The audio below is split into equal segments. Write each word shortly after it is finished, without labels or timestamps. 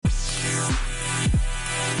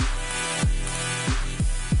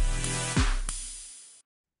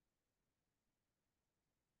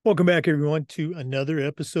Welcome back, everyone, to another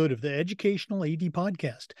episode of the Educational AD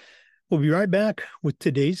Podcast. We'll be right back with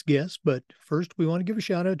today's guest, but first we want to give a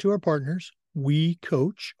shout out to our partners, We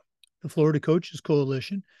Coach, the Florida Coaches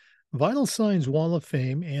Coalition, Vital Signs Wall of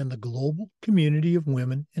Fame, and the Global Community of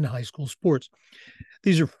Women in High School Sports.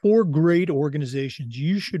 These are four great organizations.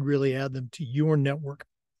 You should really add them to your network.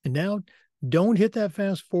 And now, don't hit that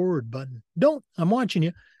fast forward button. Don't. I'm watching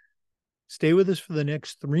you. Stay with us for the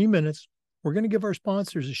next 3 minutes. We're going to give our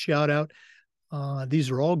sponsors a shout out. These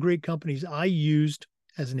are all great companies I used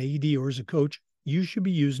as an AD or as a coach. You should be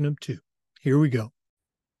using them too. Here we go.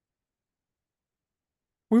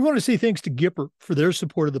 We want to say thanks to Gipper for their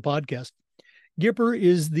support of the podcast. Gipper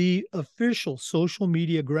is the official social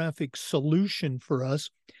media graphics solution for us.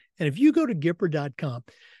 And if you go to Gipper.com,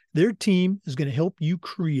 their team is going to help you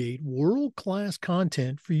create world-class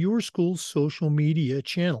content for your school's social media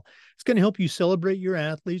channel. It's going to help you celebrate your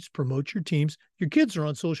athletes, promote your teams. Your kids are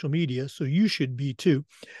on social media, so you should be too.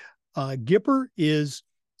 Gipper is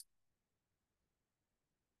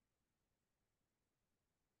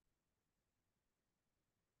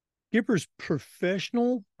Gipper's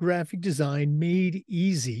professional graphic design made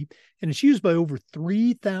easy, and it's used by over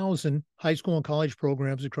 3,000 high school and college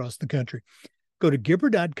programs across the country. Go to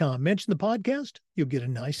Gipper.com, mention the podcast, you'll get a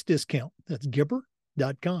nice discount. That's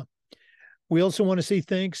Gipper.com. We also want to say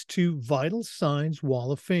thanks to Vital Signs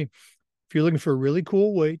Wall of Fame. If you're looking for a really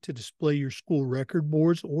cool way to display your school record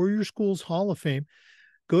boards or your school's Hall of Fame,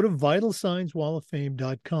 go to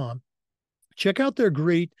vitalsignswalloffame.com. Check out their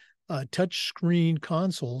great touch screen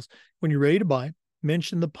consoles. When you're ready to buy,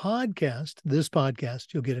 mention the podcast, this podcast,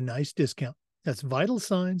 you'll get a nice discount. That's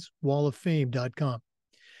vitalsignswalloffame.com.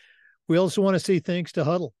 We also want to say thanks to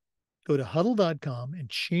Huddle. Go to huddle.com and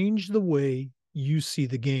change the way you see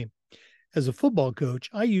the game. As a football coach,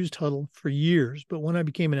 I used Huddle for years, but when I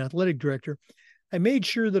became an athletic director, I made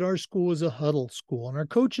sure that our school was a Huddle school, and our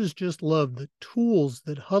coaches just loved the tools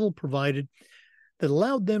that Huddle provided that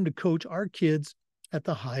allowed them to coach our kids at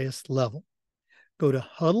the highest level. Go to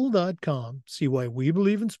huddle.com, see why we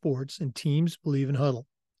believe in sports and teams believe in Huddle.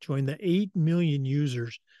 Join the 8 million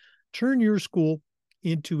users. Turn your school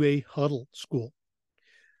into a Huddle school.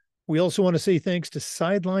 We also want to say thanks to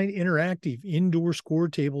Sideline Interactive indoor score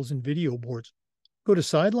tables and video boards. Go to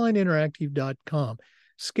sidelineinteractive.com,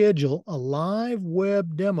 schedule a live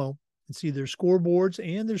web demo, and see their scoreboards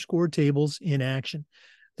and their score tables in action.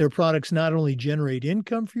 Their products not only generate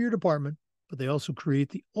income for your department, but they also create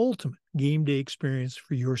the ultimate game day experience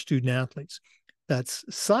for your student athletes. That's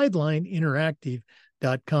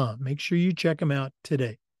sidelineinteractive.com. Make sure you check them out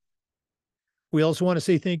today. We also want to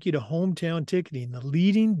say thank you to Hometown Ticketing, the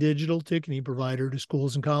leading digital ticketing provider to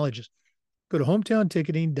schools and colleges. Go to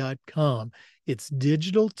hometownticketing.com. It's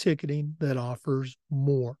digital ticketing that offers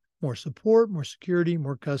more support, more security,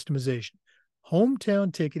 more customization.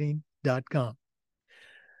 Hometownticketing.com.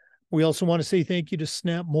 We also want to say thank you to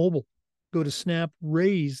Snap Mobile. Go to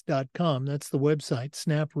snapraise.com. That's the website,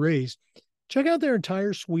 SnapRaise. Check out their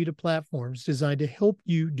entire suite of platforms designed to help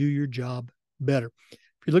you do your job better.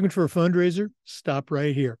 If you're looking for a fundraiser, stop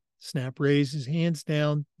right here. SnapRaise is hands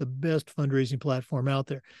down the best fundraising platform out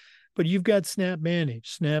there. But you've got Snap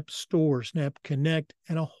Manage, Snap Store, Snap Connect,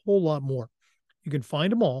 and a whole lot more. You can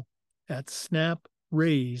find them all at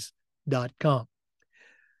snapraise.com.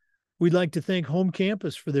 We'd like to thank Home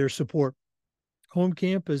Campus for their support. Home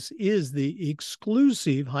Campus is the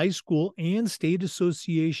exclusive high school and state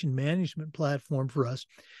association management platform for us.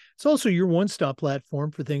 It's also your one-stop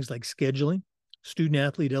platform for things like scheduling,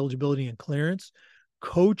 student-athlete eligibility and clearance,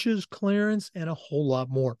 coaches clearance, and a whole lot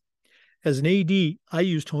more. As an AD, I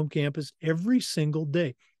used Home Campus every single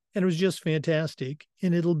day, and it was just fantastic,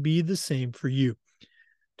 and it'll be the same for you.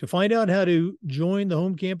 To find out how to join the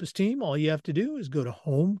Home Campus team, all you have to do is go to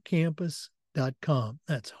homecampus.com.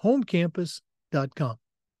 That's homecampus.com.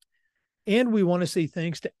 And we want to say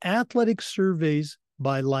thanks to Athletic Surveys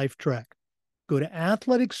by LifeTrack. Go to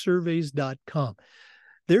athleticsurveys.com.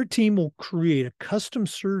 Their team will create a custom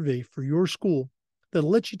survey for your school that'll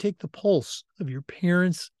let you take the pulse of your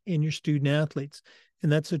parents and your student athletes. And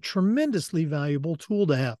that's a tremendously valuable tool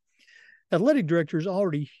to have. Athletic directors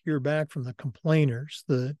already hear back from the complainers,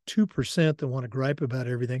 the 2% that want to gripe about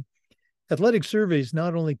everything. Athletic Surveys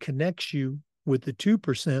not only connects you with the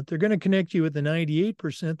 2%, they're going to connect you with the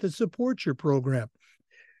 98% that support your program.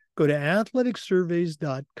 Go to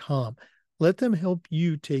athleticsurveys.com. Let them help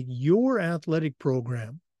you take your athletic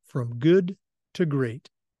program from good to great.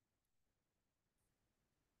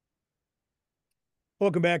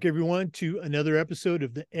 Welcome back, everyone, to another episode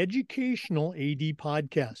of the Educational AD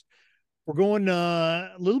Podcast. We're going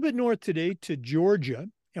a little bit north today to Georgia,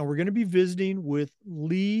 and we're going to be visiting with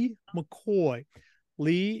Lee McCoy.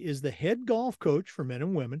 Lee is the head golf coach for men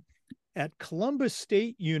and women at Columbus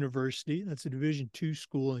State University. That's a Division II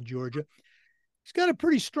school in Georgia. He's got a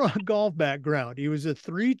pretty strong golf background. He was a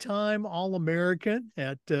three-time All-American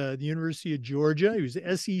at the University of Georgia. He was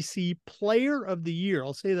SEC Player of the Year.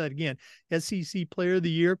 I'll say that again, SEC Player of the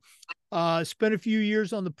Year. Spent a few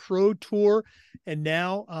years on the Pro Tour, and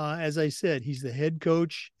now, as I said, he's the head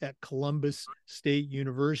coach at Columbus State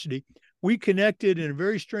University. We connected in a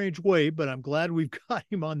very strange way, but I'm glad we've got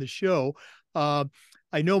him on the show.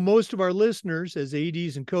 I know most of our listeners as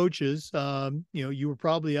ADs and coaches, you were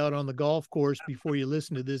probably out on the golf course before you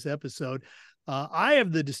listened to this episode. I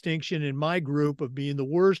have the distinction in my group of being the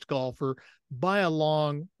worst golfer by a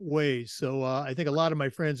long way. So I think a lot of my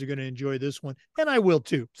friends are going to enjoy this one, and I will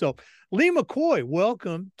too. So Lee McCoy,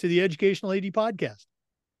 welcome to the Educational AD Podcast.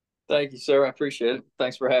 Thank you, sir. I appreciate it.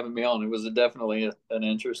 Thanks for having me on. It was definitely an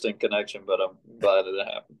interesting connection, but I'm glad it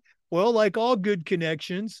happened. Well, like all good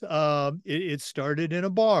connections, it started in a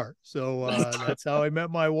bar. So that's how I met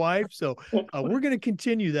my wife. So we're going to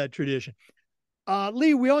continue that tradition.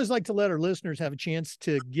 Lee, we always like to let our listeners have a chance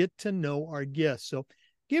to get to know our guests. So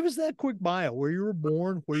give us that quick bio, where you were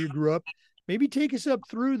born, where you grew up. Maybe take us up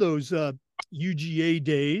through those UGA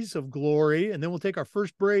days of glory, and then we'll take our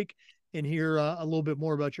first break and hear a little bit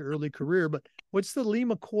more about your early career. But what's the Lee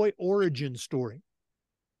McCoy origin story?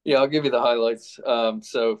 Yeah, I'll give you the highlights.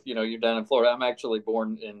 So, you're down in Florida. I'm actually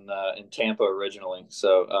born in Tampa originally.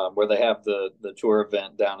 So, where they have the tour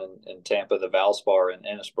event down in Tampa, the Valspar in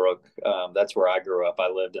Innisbrook, that's where I grew up. I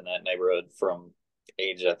lived in that neighborhood from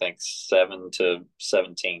age, I think, 7 to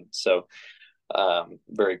 17. So,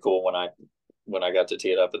 very cool when I got to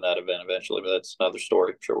tee it up in that event eventually, but that's another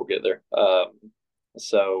story. I'm sure we'll get there.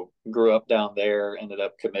 So grew up down there, ended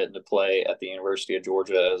up committing to play at the University of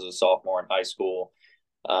Georgia as a sophomore in high school.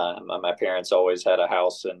 My parents always had a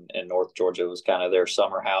house in North Georgia. It was kind of their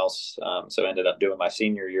summer house. So ended up doing my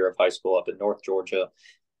senior year of high school up in North Georgia.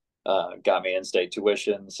 Got me in-state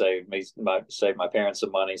tuition, saved my parents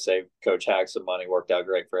some money, saved Coach Hack some money, worked out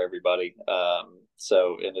great for everybody.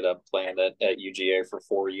 So ended up playing at UGA for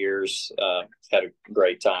 4 years. Had a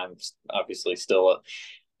great time. Obviously still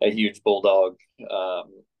a huge Bulldog.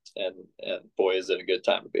 And boy, is it a good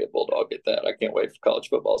time to be a Bulldog at that. I can't wait for college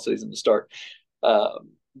football season to start.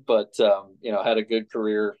 But had a good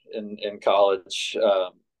career in college.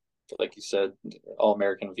 Like you said,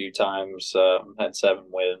 All-American a few times, had 7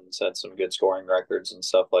 wins, had some good scoring records and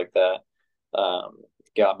stuff like that.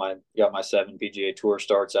 Got my 7 PGA Tour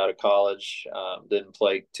starts out of college. Didn't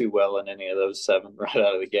play too well in any of those 7 right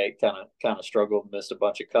out of the gate. Kind of struggled, missed a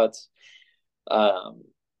bunch of cuts.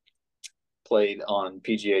 Played on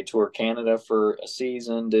PGA Tour Canada for a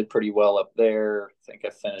season, did pretty well up there. I think I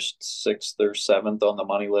finished 6th or 7th on the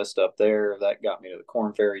money list up there. That got me to the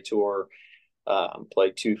Korn Ferry Tour.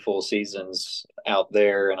 Played 2 full seasons out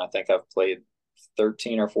there, and I think I've played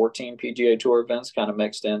 13 or 14 PGA Tour events, kind of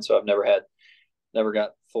mixed in. So I've never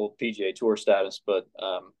got full PGA Tour status, but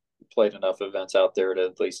played enough events out there to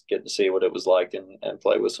at least get to see what it was like and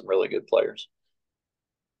play with some really good players.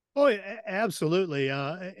 Oh, absolutely.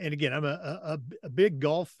 And again, I'm a big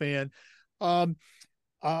golf fan. I'm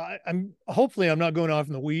hopefully I'm not going off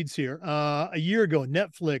in the weeds here. A year ago,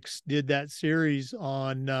 Netflix did that series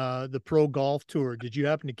on the Pro Golf Tour. Did you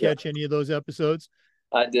happen to catch any of those episodes?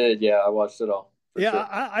 I did. Yeah, I watched it all. Yeah, sure.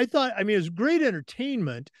 I thought. I mean, it was great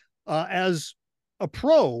entertainment. As a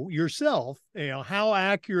pro yourself, how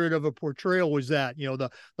accurate of a portrayal was that?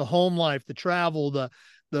 The home life, the travel,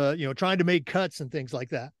 the trying to make cuts and things like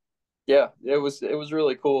that. Yeah, it was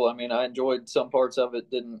really cool. I mean, I enjoyed some parts of it.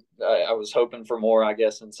 I was hoping for more, I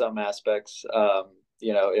guess, in some aspects.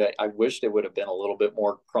 I wished it would have been a little bit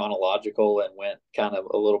more chronological and went kind of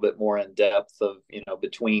a little bit more in depth of,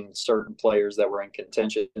 between certain players that were in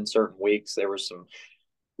contention in certain weeks. There were some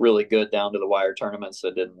really good down to the wire tournaments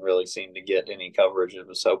that didn't really seem to get any coverage. I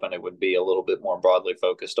was hoping it would be a little bit more broadly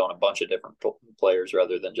focused on a bunch of different players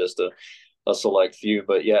rather than just a select few.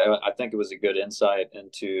 But yeah, I think it was a good insight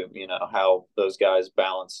into, how those guys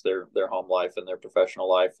balance their home life and their professional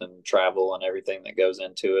life and travel and everything that goes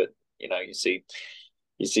into it.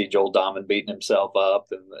 You see Joel Dahman beating himself up,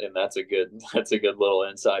 and that's a good little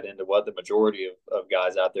insight into what the majority of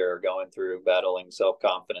guys out there are going through, battling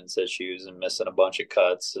self-confidence issues and missing a bunch of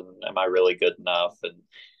cuts. And am I really good enough? And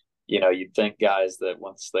you'd think guys that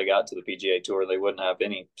once they got to the PGA Tour, they wouldn't have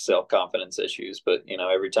any self-confidence issues. But,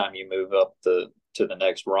 every time you move up to the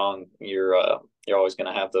next rung, you're always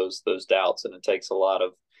going to have those doubts. And it takes a lot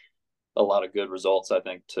of good results, I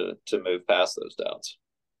think, to move past those doubts.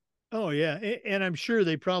 Oh yeah, and I'm sure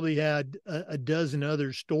they probably had a dozen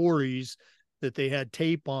other stories that they had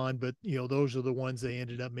tape on, but those are the ones they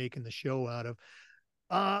ended up making the show out of.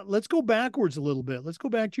 Let's go backwards a little bit. Let's go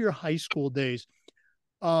back to your high school days.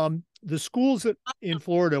 The schools in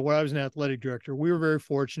Florida where I was an athletic director, we were very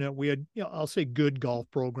fortunate. We had, I'll say good golf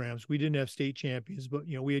programs. We didn't have state champions, but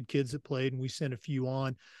we had kids that played, and we sent a few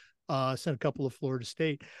on. Sent a couple of Florida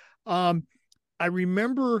State. I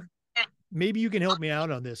remember, maybe you can help me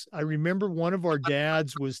out on this. I remember one of our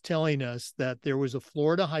dads was telling us that there was a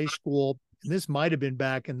Florida high school, and this might have been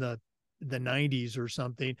back in the 90s or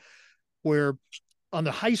something, where on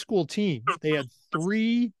the high school team they had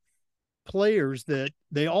three players that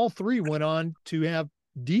they all three went on to have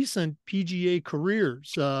decent PGA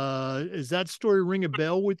careers. Is that story ring a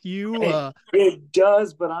bell with you? It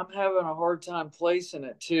does, but I'm having a hard time placing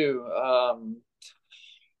it too.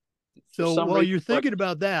 For So some while reason, you're thinking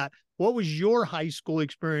about that, what was your high school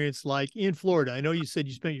experience like in Florida? I know you said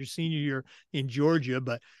you spent your senior year in Georgia,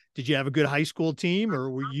 but did you have a good high school team,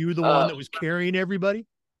 or were you the one that was carrying everybody?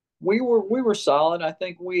 we were solid. I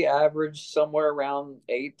think we averaged somewhere around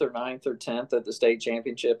eighth or ninth or 10th at the state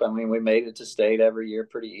championship. I mean, we made it to state every year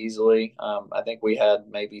pretty easily. I think we had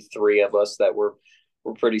maybe three of us that were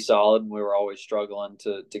pretty solid, and we were always struggling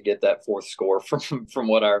to get that fourth score from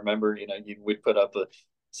what I remember. We'd put up a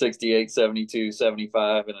 68, 72,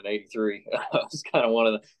 75, and an 83. It was kind of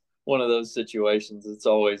one of those situations. It's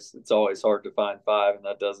always hard to find five, and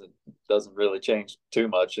that doesn't really change too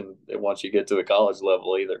much. And once you get to the college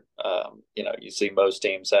level, either, you see most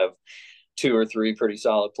teams have two or three pretty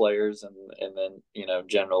solid players, and then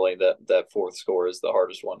generally that fourth score is the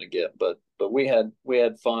hardest one to get. But we had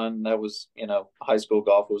fun. That was high school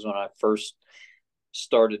golf was when I first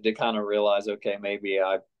started to kind of realize, okay, maybe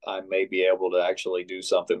I may be able to actually do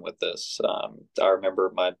something with this. I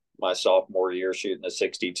remember my sophomore year shooting a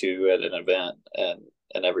 62 at an event,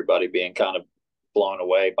 and everybody being kind of blown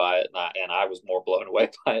away by it, and I was more blown away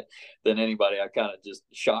by it than anybody. I kind of just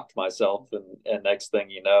shocked myself, and next thing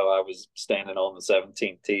you know, I was standing on the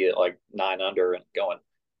 17th tee at like 9 under and going,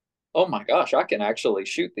 oh my gosh, I can actually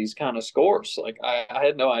shoot these kind of scores. Like I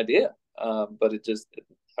had no idea, but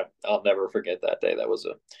I'll never forget that day. That was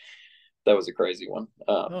a crazy one.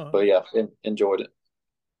 Oh, But yeah, enjoyed it.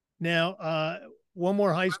 now, one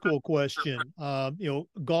more high school question.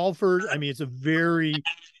 Golfers, I mean, it's a very,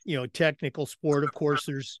 technical sport. Of course,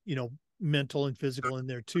 there's, mental and physical in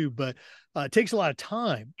there too, but it takes a lot of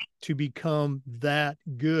time to become that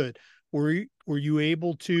good. Were you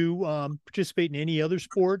able to participate in any other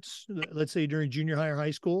sports, let's say during junior high or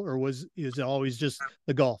high school, or is it always just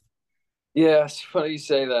the golf? Yeah, it's funny you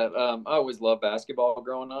say that. I always loved basketball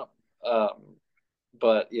growing up.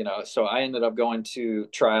 But so I ended up going to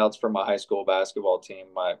tryouts for my high school basketball team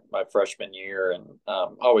my freshman year, and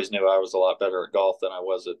always knew I was a lot better at golf than I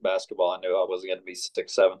was at basketball. I knew I wasn't going to be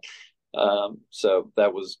 6'7". So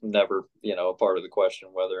that was never a part of the question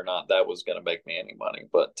whether or not that was going to make me any money.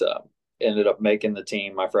 But ended up making the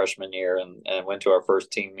team my freshman year, and went to our first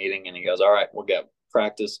team meeting, and he goes, all right, we'll get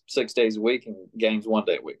practice 6 days a week and games 1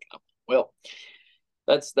 day a week. Well,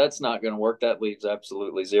 that's not going to work. That leaves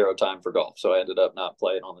absolutely zero time for golf. So I ended up not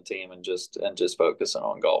playing on the team, and just focusing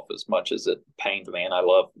on golf, as much as it pained me. And I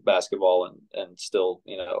love basketball, and still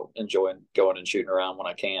enjoying going and shooting around when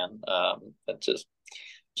I can. It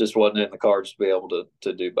just wasn't in the cards to be able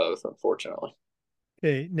to do both, unfortunately.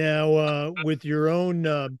 Okay, now with your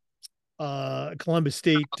own Columbus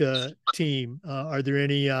State team, are there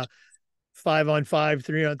any 5-on-5,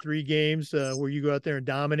 3-on-3 games where you go out there and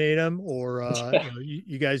dominate them, or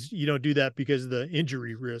you guys don't do that because of the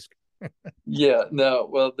injury risk? Yeah, no.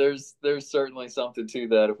 Well, there's certainly something to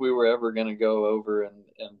that. If we were ever going to go over and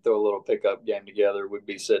throw a little pickup game together, we'd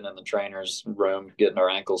be sitting in the trainer's room getting our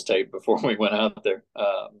ankles taped before we went out there.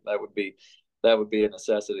 That would be a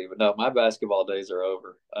necessity. But no, my basketball days are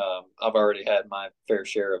over. I've already had my fair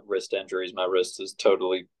share of wrist injuries. My wrist is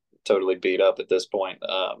totally beat up at this point.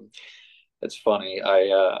 It's funny.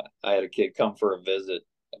 I had a kid come for a visit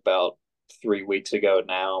about 3 weeks ago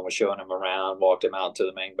now, and was showing him around, walked him out to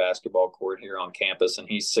the main basketball court here on campus, and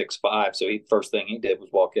he's 6'5". So first thing he did was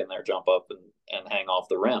walk in there, jump up, and hang off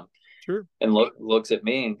the rim, Sure. and looks at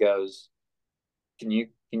me and goes, can you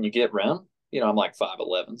get rim? I'm like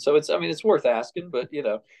 5'11". So it's worth asking, but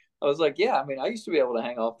I was like, yeah, I mean, I used to be able to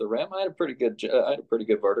hang off the rim. I had a pretty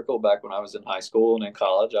good vertical back when I was in high school, and in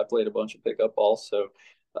college I played a bunch of pickup balls. So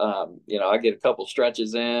I get a couple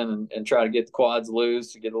stretches in, and try to get the quads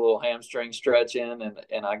loose, to get a little hamstring stretch in,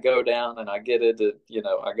 and I go down, and I get it to,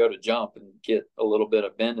 I go to jump and get a little bit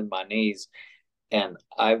of bend in my knees. And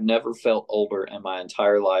I've never felt older in my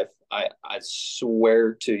entire life. I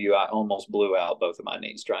swear to you, I almost blew out both of my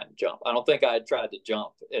knees trying to jump. I don't think I had tried to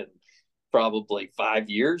jump in probably 5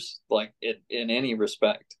 years, like in any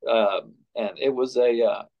respect. And it was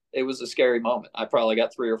a scary moment. I probably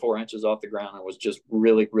got 3 or 4 inches off the ground and was just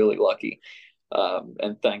really, really lucky,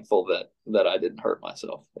 and thankful that I didn't hurt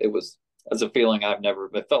myself. It's a feeling I've never.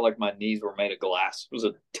 It felt like my knees were made of glass. It was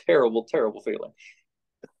a terrible, terrible feeling.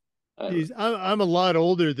 Geez, I'm a lot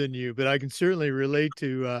older than you, but I can certainly relate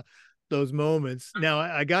to those moments. Now,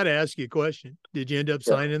 I got to ask you a question. Did you end up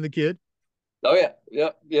Yeah. signing the kid? Oh yeah,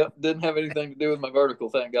 yep. Didn't have anything to do with my vertical,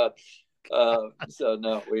 thank God. So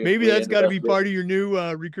no, Maybe we that's ended got to up be part of your new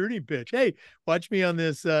recruiting pitch. Hey, watch me on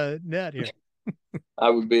this net here. I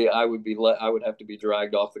would have to be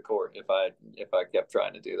dragged off the court if I kept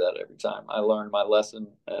trying to do that every time. I learned my lesson,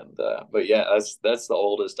 and but yeah, that's the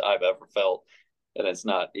oldest I've ever felt, and it's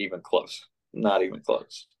not even close. Not even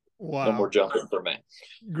close. No more Wow. jumping for me.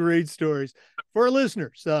 Great stories. For our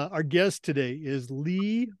listeners, our guest today is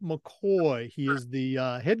Lee McCoy. He is the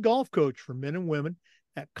head golf coach for men and women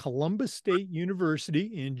at Columbus State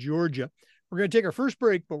University in Georgia. We're going to take our first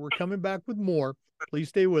break, but we're coming back with more. Please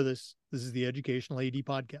stay with us. This is the Educational AD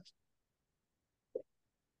Podcast.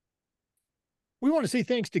 We want to say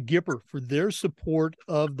thanks to Gipper for their support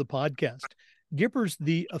of the podcast. Gipper's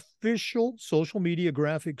the official social media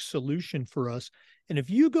graphics solution for us. And if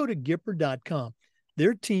you go to Gipper.com,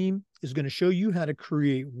 their team is going to show you how to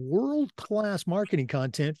create world-class marketing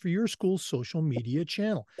content for your school's social media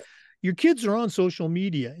channel. Your kids are on social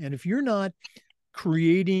media, and if you're not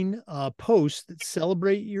creating posts that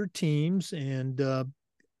celebrate your teams and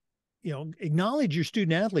acknowledge your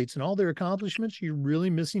student athletes and all their accomplishments, you're really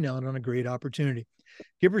missing out on a great opportunity.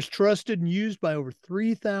 Gipper's trusted and used by over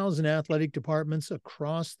 3,000 athletic departments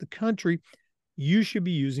across the country. You should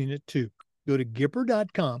be using it too. Go to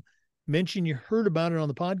Gipper.com, mention you heard about it on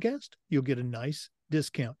the podcast. You'll get a nice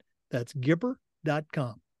discount. That's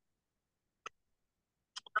Gipper.com.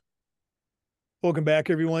 Welcome back,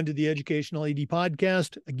 everyone, to the Educational AD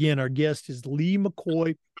Podcast. Again, our guest is Lee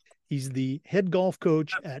McCoy. He's the head golf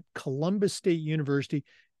coach at Columbus State University,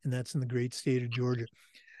 and that's in the great state of Georgia.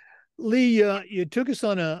 Lee, you took us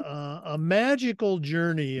on a magical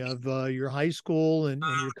journey of your high school and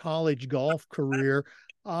your college golf career.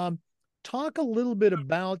 Talk a little bit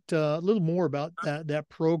about a little more about that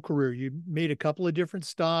pro career. You made a couple of different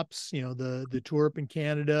stops, the tour up in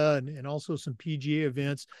Canada and also some PGA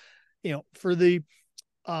events. For the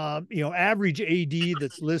average AD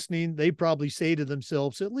that's listening, they probably say to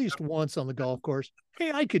themselves at least once on the golf course,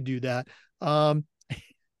 "Hey, I could do that."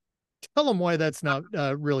 Tell them why that's not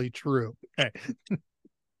really true. Hey.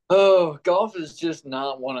 Oh, golf is just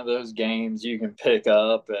not one of those games you can pick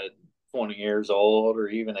up at 20 years old or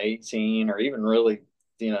even 18 or even really,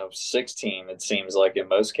 16, it seems like in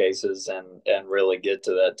most cases, and really get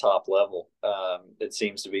to that top level. It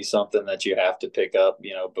seems to be something that you have to pick up,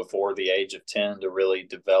 before the age of 10 to really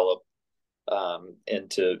develop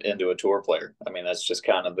into a tour player. I mean, that's just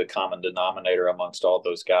kind of the common denominator amongst all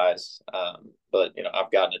those guys. But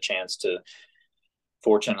I've gotten a chance to,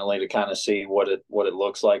 fortunately, to kind of see what it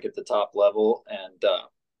looks like at the top level, and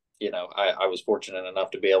I was fortunate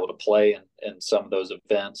enough to be able to play in some of those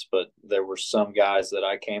events, but there were some guys that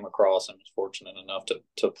I came across and was fortunate enough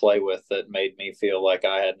to play with that made me feel like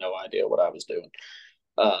I had no idea what I was doing.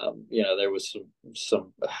 There was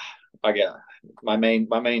some I got my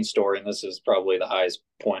main story, and this is probably the highest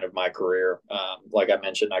point of my career. Like I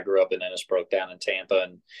mentioned, I grew up in Innisbrook down in Tampa,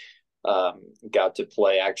 and got to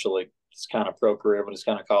play, actually, it's kind of pro career, but it's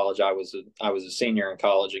kind of college. I was a senior in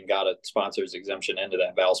college and got a sponsor's exemption into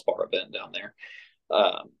that Valspar event down there.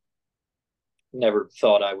 Never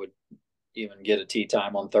thought I would even get a tee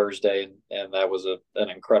time on Thursday, and that was an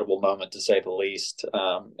incredible moment, to say the least.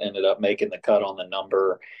 Ended up making the cut on the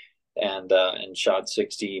number, and shot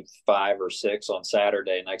 65 or 6 on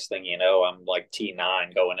Saturday. Next thing you know, I'm like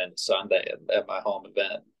T9 going into Sunday at my home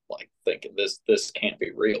event, like thinking this can't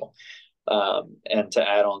be real. And to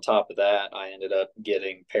add on top of that, I ended up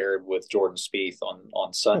getting paired with Jordan Spieth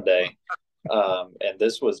on Sunday. And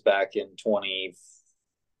this was back in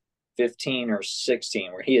 2015 or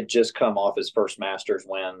 16, where he had just come off his first Masters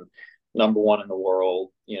win, #1 in the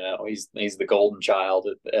world. He's the golden child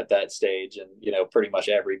at that stage. And, pretty much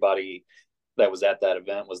everybody that was at that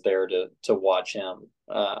event was there to watch him.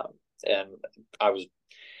 And I was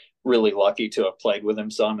really lucky to have played with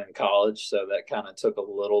him some in college. So that kind of took a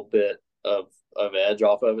little bit of edge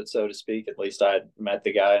off of it, so to speak. At least I had met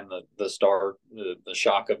the guy, and the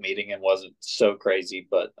shock of meeting him wasn't so crazy.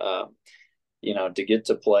 But to get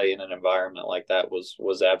to play in an environment like that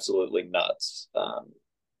was absolutely nuts.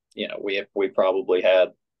 We probably had,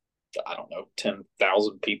 I don't know,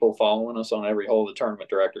 10,000 people following us on every hole. The tournament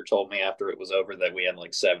director told me after it was over that we had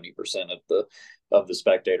like 70% of the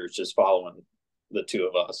spectators just following the two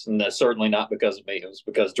of us, and that's certainly not because of me. It was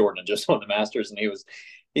because Jordan had just won the Masters, and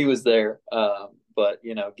he was there. But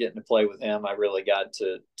getting to play with him, I really got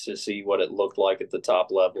to see what it looked like at the top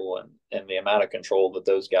level, and the amount of control that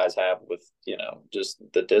those guys have with just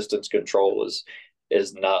the distance control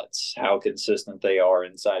is nuts. How consistent they are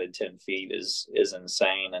inside of 10 feet is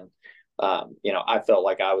insane. And I felt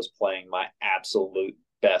like I was playing my absolute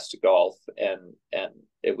best golf, and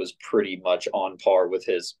it was pretty much on par with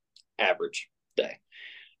his average day.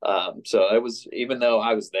 So it was, even though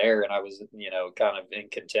I was there and I was, kind of in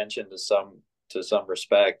contention to some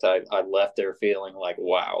respect, I left there feeling like,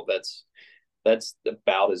 wow, that's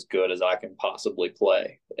about as good as I can possibly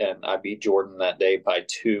play. And I beat Jordan that day by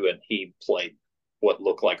 2, and he played what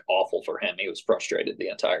looked like awful for him. He was frustrated the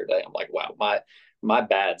entire day. I'm like, wow, my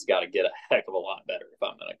bad's got to get a heck of a lot better if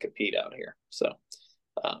I'm going to compete out here. So,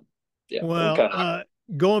 yeah, well,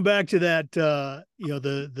 going back to that,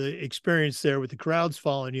 the experience there with the crowds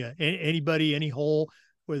following you, anybody, any hole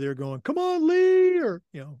where they're going, come on, Lee, or,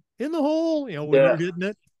 in the hole, when you're hitting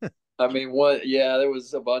it. I mean, there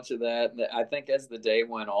was a bunch of that. And I think as the day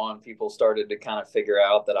went on, people started to kind of figure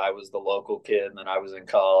out that I was the local kid and that I was in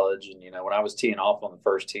college. And, when I was teeing off on the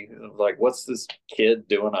first tee, it was like, what's this kid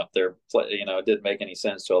doing up there? It didn't make any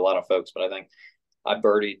sense to a lot of folks, but I think I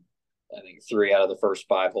birdied, 3 out of the first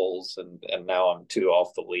 5 holes, and now I'm 2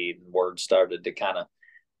 off the lead, and word started to kind of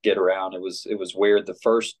get around. It was weird. The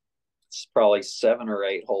first probably 7 or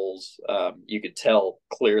 8 holes, you could tell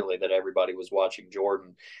clearly that everybody was watching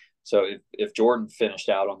Jordan. So if Jordan finished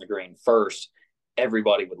out on the green first,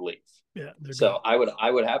 everybody would leave. Yeah. So I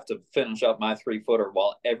would have to finish up my 3-footer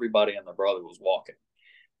while everybody and their brother was walking.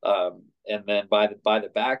 And then by the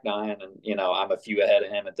back 9, and I'm a few ahead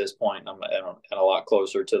of him at this point, and I'm a lot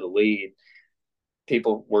closer to the lead.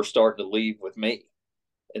 People were starting to leave with me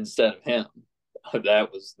instead of him.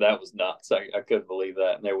 That was nuts. I couldn't believe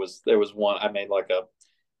that. And there was one, I made like a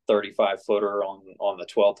 35-footer on the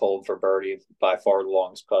 12th hole for birdie, by far the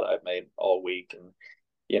longest putt I've made all week. And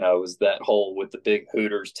it was that hole with the big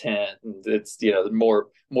Hooters tent, and it's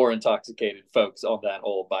more intoxicated folks on that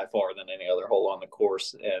hole by far than any other hole on the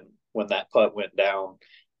course. And when that putt went down,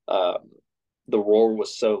 the roar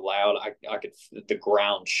was so loud, I could, the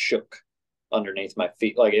ground shook underneath my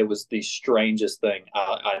feet. Like, it was the strangest thing.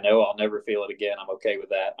 I know I'll never feel it again. I'm okay with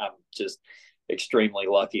that. I'm just extremely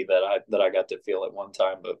lucky that I got to feel it one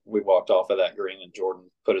time. But we walked off of that green, and Jordan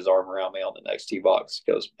put his arm around me on the next tee box.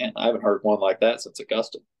 He goes, man, I haven't heard one like that since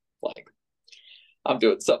Augusta. Like, I'm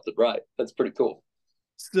doing something right. That's pretty cool.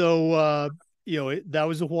 So, that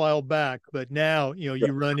was a while back, but now, you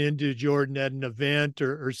run into Jordan at an event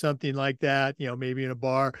or something like that, maybe in a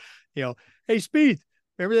bar, hey, Spieth,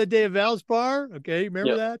 remember that day at Valspar? Okay.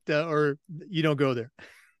 Remember that? Or you don't go there?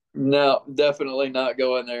 No, definitely not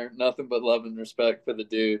going there. Nothing but love and respect for the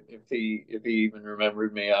dude. If he even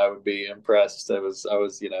remembered me, I would be impressed. I was,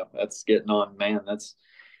 that's getting on, man.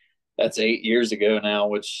 That's 8 years ago now,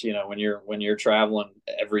 which, when you're traveling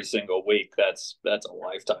every single week, that's a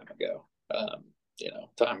lifetime ago.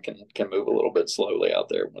 Time can move a little bit slowly out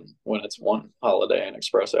there when it's one holiday and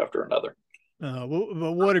express after another.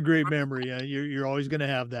 Well, what a great memory. You're always going to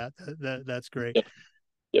have that. That's great.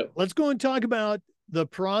 Yep. Let's go and talk about the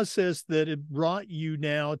process that it brought you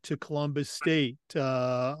now to Columbus State.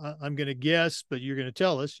 I'm going to guess, but you're going to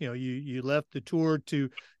tell us, you left the tour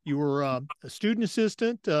you were a student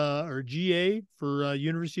assistant or GA for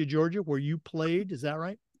University of Georgia, where you played. Is that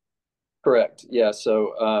right? Correct. Yeah.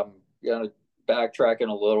 So, backtracking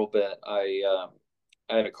a little bit, I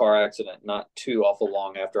had a car accident not too awful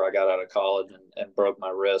long after I got out of college, and broke my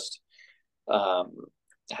wrist.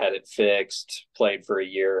 Had it fixed, played for a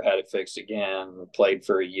year, had it fixed again, played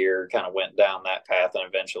for a year, kind of went down that path, and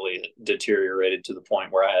eventually it deteriorated to the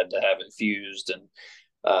point where I had to have it fused.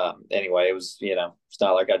 And anyway, it was, it's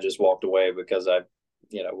not like I just walked away because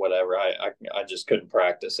whatever. I just couldn't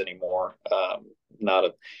practice anymore. Not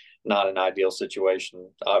an ideal situation,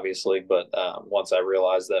 obviously, but once I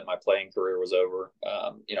realized that my playing career was over,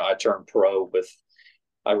 I turned pro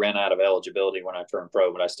I ran out of eligibility when I turned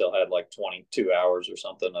pro, but I still had like 22 hours or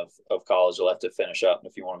something of college left to finish up. And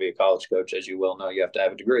if you want to be a college coach, as you well know, you have to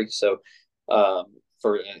have a degree. So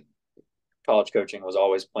for college coaching was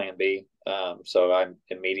always plan B. So I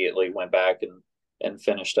immediately went back and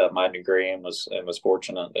finished up my degree, and was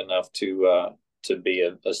fortunate enough to be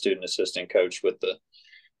a student assistant coach with the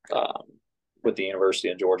with the University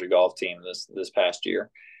of Georgia golf team this past year.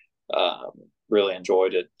 Really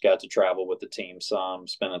enjoyed it. Got to travel with the team some,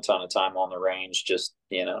 spent a ton of time on the range, just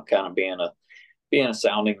kind of being a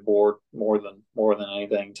sounding board more than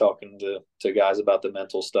anything, talking to guys about the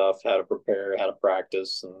mental stuff, how to prepare, how to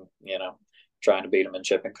practice, and trying to beat them in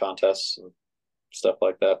chipping contests and stuff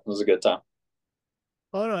like that. It was a good time.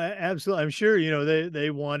 Oh no, absolutely. I'm sure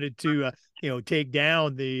they wanted to take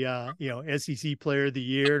down the SEC Player of the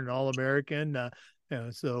Year and All American.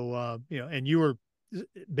 And you were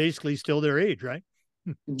basically still their age, right?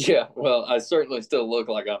 Yeah, well, I certainly still look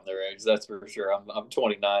like I'm their age. That's for sure. I'm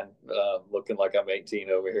 29, looking like I'm 18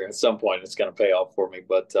 over here. At some point, it's going to pay off for me.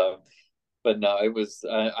 But no, it was.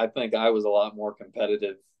 I think I was a lot more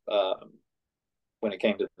competitive when it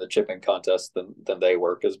came to the chipping contest than they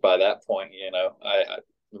were, because by that point, I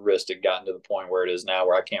the wrist had gotten to the point where it is now,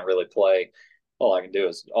 where I can't really play. All I can do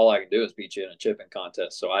is beat you in a chipping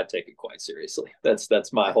contest. So I take it quite seriously.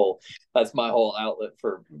 That's my whole outlet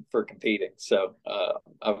for competing. So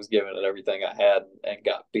I was giving it everything I had and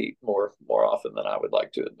got beat more often than I would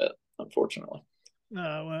like to admit, unfortunately.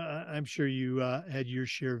 Well, I'm sure you had your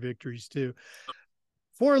share of victories too.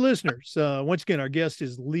 For our listeners, once again, our guest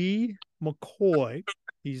is Lee McCoy.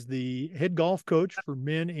 He's the head golf coach for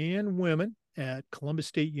men and women at Columbus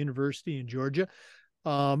State University in Georgia.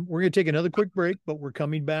 We're going to take another quick break, but we're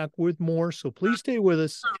coming back with more. So please stay with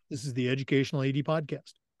us. This is the Educational AD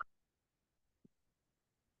Podcast.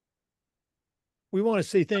 We want to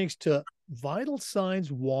say thanks to Vital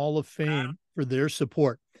Signs Wall of Fame for their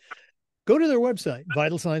support. Go to their website,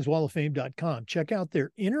 vitalsignswalloffame.com. Check out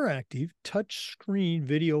their interactive touchscreen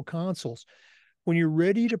video consoles. When you're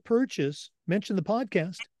ready to purchase, mention the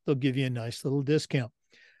podcast. They'll give you a nice little discount.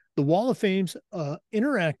 The Wall of Fame's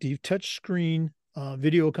interactive touchscreen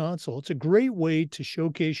video console. It's a great way to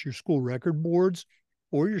showcase your school record boards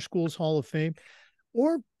or your school's Hall of Fame,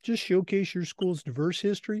 or just showcase your school's diverse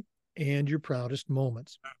history and your proudest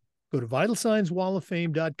moments. Go to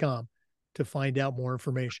vitalsignswalloffame.com to find out more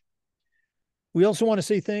information. We also want to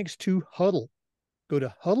say thanks to Huddle. Go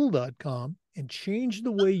to huddle.com and change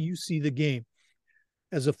the way you see the game.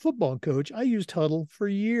 As a football coach, I used Huddle for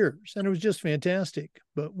years, and it was just fantastic.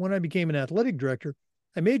 But when I became an athletic director,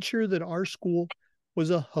 I made sure that our school was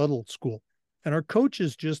a Huddle school. And our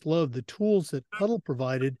coaches just loved the tools that Huddle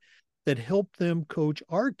provided that helped them coach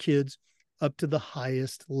our kids up to the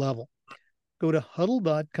highest level. Go to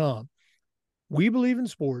huddle.com. We believe in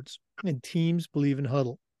sports, and teams believe in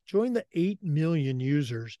Huddle. Join the 8 million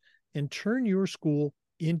users and turn your school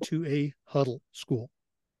into a Huddle school.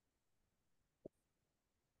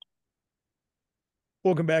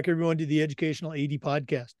 Welcome back, everyone, to the Educational AD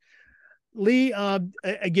Podcast. Lee,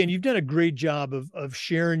 again, you've done a great job of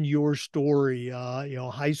sharing your story,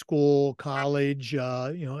 high school, college,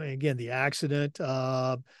 again, the accident.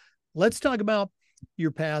 Let's talk about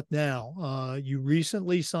your path now. You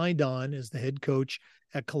recently signed on as the head coach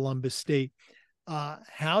at Columbus State.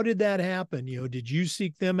 How did that happen? Did you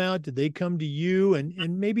seek them out? Did they come to you?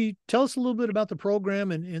 And maybe tell us a little bit about the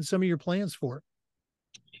program and some of your plans for it.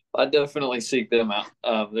 I definitely seek them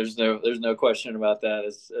out. There's no question about that.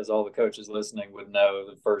 As all the coaches listening would know,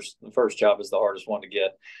 the first job is the hardest one to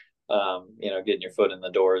get. Getting your foot in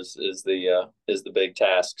the door is the big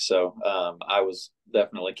task. So I was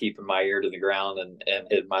definitely keeping my ear to the ground and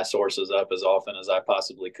hit my sources up as often as I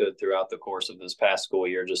possibly could throughout the course of this past school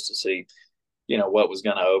year, just to see, what was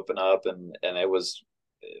going to open up. And it was,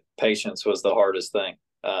 patience was the hardest thing.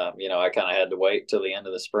 I kind of had to wait till the end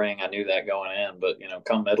of the spring. I knew that going in, but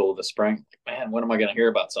come middle of the spring, man, when am I going to hear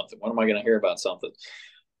about something? When am I going to hear about something?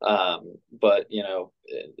 But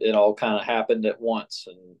it all kind of happened at once,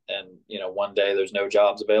 and one day there's no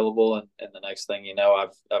jobs available, and the next thing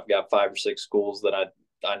I've got 5 or 6 schools that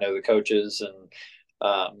I know the coaches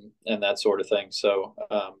and that sort of thing. So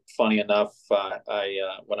funny enough, I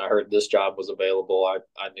when I heard this job was available,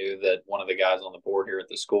 I knew that one of the guys on the board here at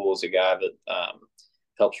the school is a guy that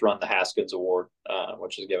helps run the Haskins Award,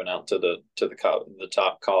 which is given out to the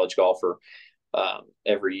top college golfer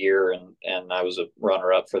every year, and I was a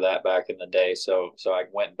runner-up for that back in the day. So I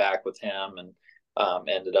went back with him and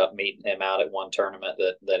ended up meeting him out at one tournament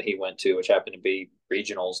that he went to, which happened to be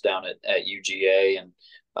regionals down at UGA, and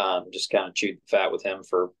just kind of chewed the fat with him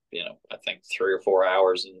for I think 3 or 4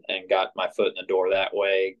 hours, and got my foot in the door that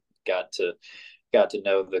way. Got to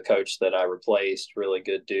know the coach that I replaced, really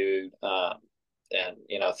good dude. And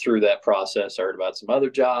through that process, I heard about some other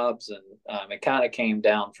jobs, and it kind of came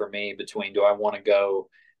down for me between, do I want to go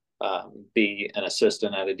be an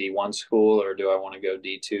assistant at a D1 school, or do I want to go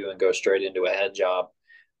D2 and go straight into a head job?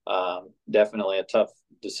 Definitely a tough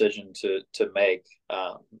decision to make.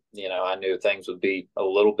 I knew things would be a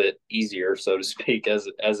little bit easier, so to speak, as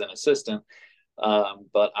an assistant.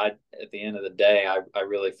 But at the end of the day, I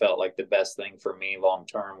really felt like the best thing for me long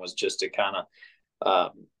term was just to kind of,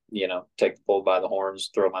 take the bull by the horns,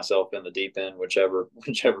 throw myself in the deep end, whichever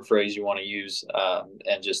phrase you want to use,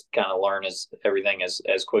 and just kind of learn everything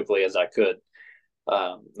as quickly as I could.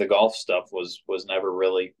 The golf stuff was never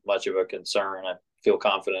really much of a concern. I feel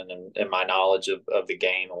confident in my knowledge of the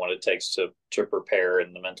game and what it takes to prepare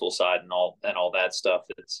and the mental side and all that stuff.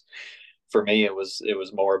 It's for me it was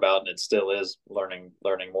more about, and it still is, learning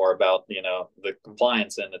more about the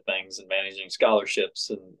compliance end of things and managing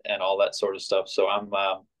scholarships and all that sort of stuff. So I'm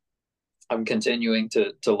continuing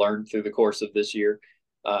to learn through the course of this year,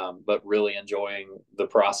 but really enjoying the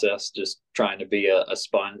process, just trying to be a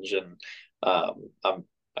sponge. And I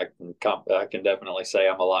can definitely say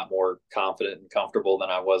I'm a lot more confident and comfortable than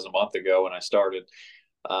I was a month ago when I started.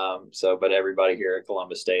 But everybody here at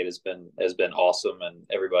Columbus State has been awesome, and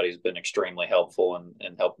everybody's been extremely helpful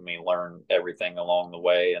in helping me learn everything along the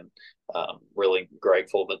way, and really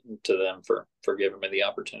grateful to them for giving me the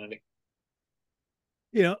opportunity.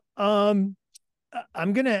 I'm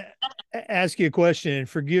going to ask you a question, and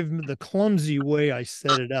forgive me the clumsy way I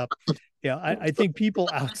set it up. I think people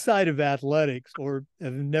outside of athletics or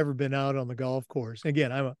have never been out on the golf course.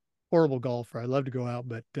 Again, I'm a horrible golfer. I love to go out,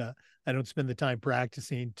 but I don't spend the time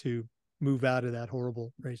practicing to move out of that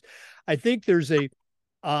horrible race. I think there's a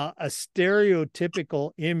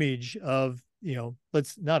stereotypical image of,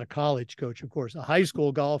 let's not a college coach, of course, a high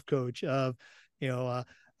school golf coach of, all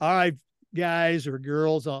right, guys or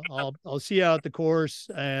girls, I'll see you out at the course,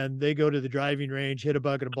 and they go to the driving range, hit a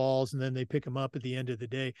bucket of balls, and then they pick them up at the end of the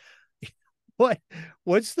day.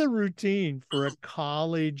 What's the routine for a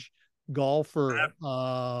college golfer?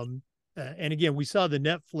 And again, we saw the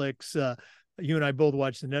Netflix. You and I both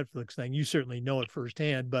watched the Netflix thing. You certainly know it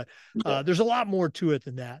firsthand, but there's a lot more to it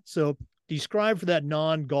than that. So describe for that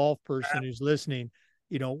non-golf person who's listening,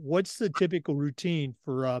 what's the typical routine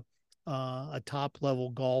for a top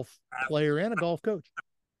level golf player and a golf coach?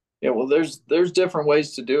 Yeah, well, there's different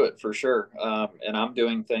ways to do it for sure, and I'm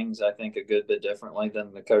doing things I think a good bit differently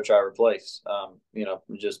than the coach I replaced.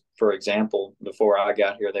 Just for example, before I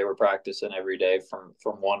got here, they were practicing every day from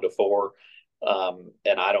 1 to 4,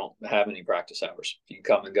 and I don't have any practice hours. You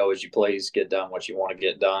come and go as you please, get done what you want to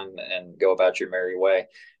get done, and go about your merry way.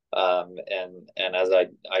 And as I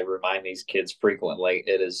remind these kids frequently,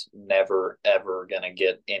 it is never ever going to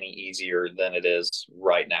get any easier than it is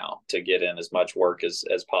right now to get in as much work as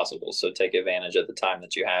possible. So take advantage of the time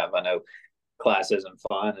that you have. I know class isn't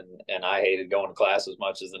fun, and I hated going to class as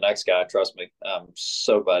much as the next guy. Trust me, I'm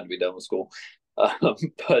so glad to be done with school. But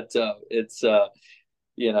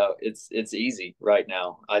it's easy right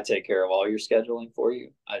now. I take care of all your scheduling for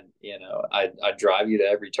you. I drive you to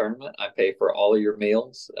every tournament. I pay for all of your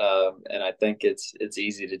meals. And I think it's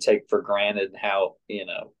easy to take for granted how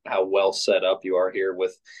well set up you are here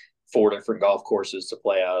with 4 different golf courses to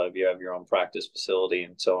play out of. You have your own practice facility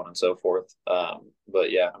and so on and so forth.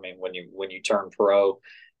 But yeah, I mean, when you turn pro,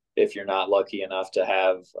 if you're not lucky enough to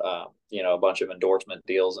have a bunch of endorsement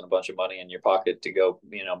deals and a bunch of money in your pocket to go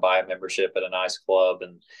buy a membership at a nice club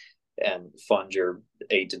and fund your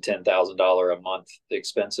 $8,000 to $10,000 a month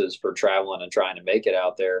expenses for traveling and trying to make it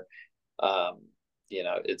out there,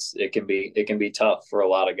 it can be tough for a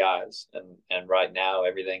lot of guys. And right now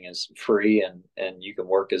everything is free, and you can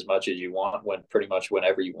work as much as you want pretty much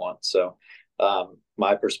whenever you want. So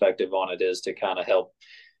my perspective on it is to kind of help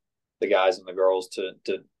the guys and the girls to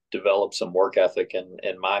develop some work ethic. And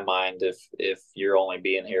in my mind, if you're only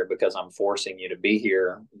being here because I'm forcing you to be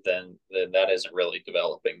here, then that isn't really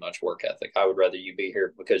developing much work ethic. I would rather you be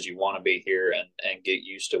here because you want to be here and get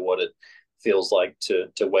used to what it feels like to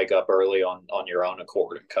wake up early on your own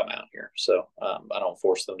accord and come out here. So I don't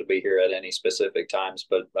force them to be here at any specific times,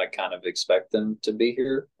 but I kind of expect them to be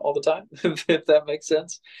here all the time, if that makes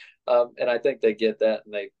sense. And I think they get that,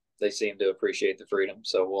 and they seem to appreciate the freedom.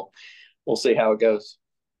 So we'll see how it goes.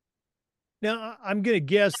 Now, I'm going to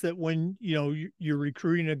guess that when you're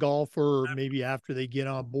recruiting a golfer, or maybe after they get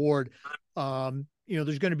on board,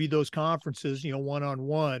 there's going to be those conferences,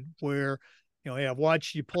 one-on-one, where hey, I've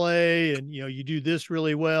watched you play, and you do this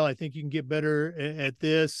really well. I think you can get better at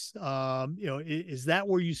this. Is that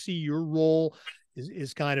where you see your role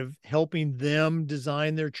is kind of helping them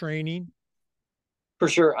design their training? For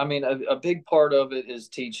sure. I mean, a big part of it is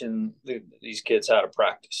teaching these kids how to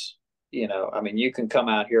practice. I mean, you can come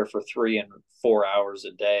out here for 3 and 4 hours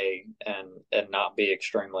a day and not be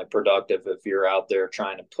extremely productive if you're out there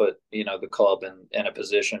trying to put, the club in a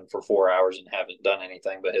position for 4 hours and haven't done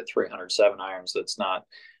anything but hit 307 irons. That's not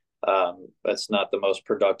the most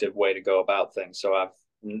productive way to go about things. So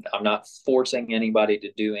I'm not forcing anybody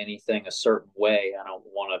to do anything a certain way. I don't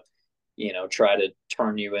want to, try to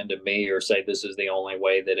turn you into me or say this is the only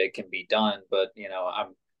way that it can be done. But,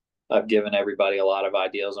 I've given everybody a lot of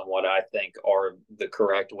ideas on what I think are the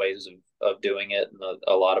correct ways of doing it. And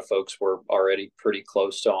a lot of folks were already pretty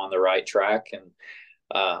close to on the right track. And,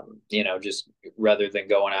 just rather than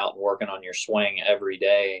going out and working on your swing every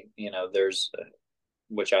day,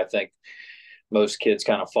 which I think most kids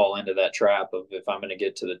kind of fall into that trap of, if I'm going to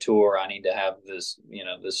get to the tour, I need to have this,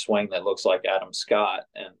 this swing that looks like Adam Scott.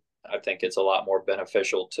 And I think it's a lot more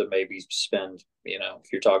beneficial to maybe spend,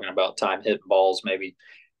 if you're talking about time hitting balls, maybe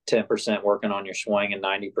 10% working on your swing and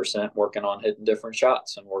 90% working on hitting different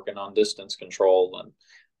shots and working on distance control. And,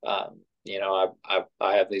 I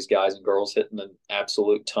have these guys and girls hitting an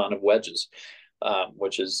absolute ton of wedges,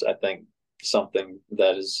 which is, I think, something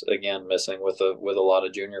that is, again, missing with a lot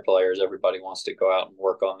of junior players. Everybody wants to go out and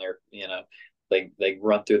work on their, they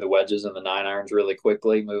run through the wedges and the 9-irons really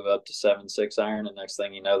quickly, move up to 7-6-iron, and next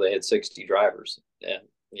thing you know, they hit 60 drivers. And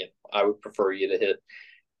I would prefer you to hit,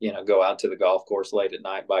 go out to the golf course late at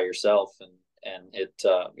night by yourself and hit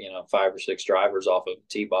 5 or 6 drivers off of a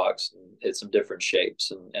tee box and hit some different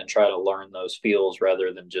shapes and try to learn those feels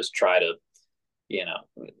rather than just try to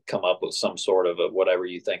come up with some sort of whatever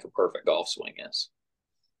you think a perfect golf swing is.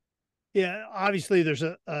 Yeah, obviously there's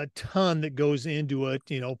a ton that goes into it,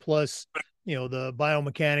 plus, the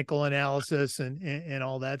biomechanical analysis and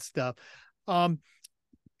all that stuff.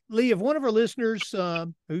 Lee, if one of our listeners,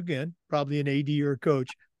 who again, probably an AD or a coach,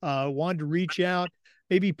 wanted to reach out,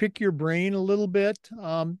 maybe pick your brain a little bit,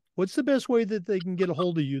 what's the best way that they can get a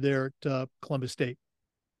hold of you there at Columbus State?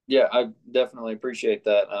 Yeah, I definitely appreciate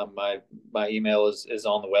that. My email is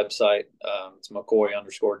on the website. It's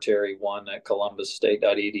McCoy_Terry1 at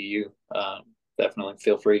columbusstate.edu. Definitely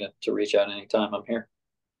feel free to reach out anytime. I'm here.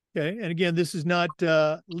 Okay. And again, this is not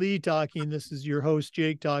Lee talking. This is your host,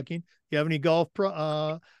 Jake, talking. If you have any golf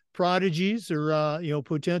prodigies or,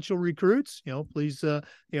 potential recruits, please,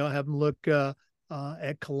 have them look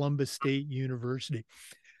at Columbus State University.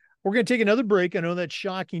 We're going to take another break. I know that's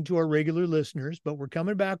shocking to our regular listeners, but we're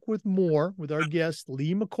coming back with more with our guest,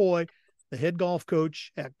 Lee McCoy, the head golf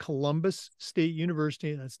coach at Columbus State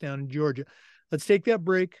University. That's down in Georgia. Let's take that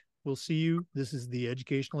break. We'll see you. This is the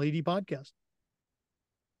Educational AD Podcast.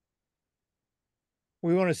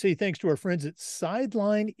 We want to say thanks to our friends at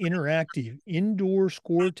Sideline Interactive, indoor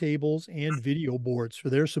score tables and video boards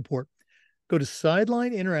for their support. Go to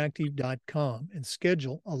sidelineinteractive.com and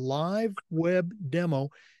schedule a live web demo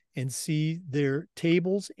and see their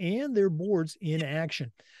tables and their boards in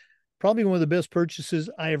action. Probably one of the best purchases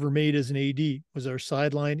I ever made as an AD was our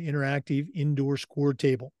Sideline Interactive indoor score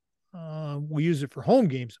table. We use it for home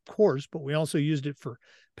games, of course, but we also used it for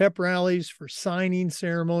pep rallies, for signing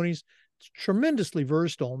ceremonies. It's tremendously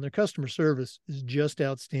versatile, and their customer service is just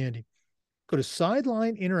outstanding. Go to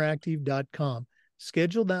sidelineinteractive.com.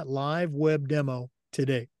 Schedule that live web demo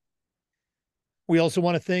today. We also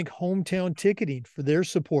want to thank Hometown Ticketing for their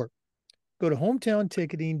support. Go to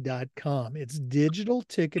hometownticketing.com. It's digital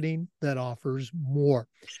ticketing that offers more.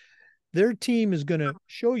 Their team is going to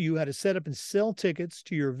show you how to set up and sell tickets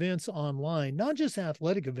to your events online, not just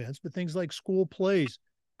athletic events, but things like school plays,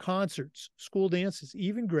 concerts, school dances,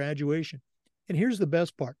 even graduation. And here's the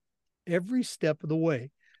best part. Every step of the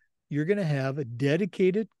way, you're going to have a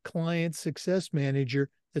dedicated client success manager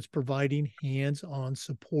that's providing hands-on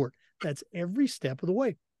support. That's every step of the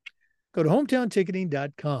way. Go to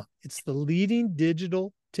hometownticketing.com. It's the leading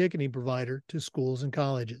digital ticketing provider to schools and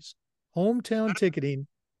colleges.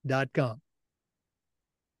 hometownticketing.com.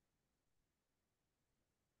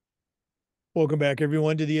 Welcome back,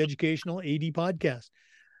 everyone, to the Educational AD Podcast.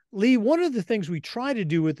 Lee, one of the things we try to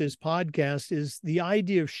do with this podcast is the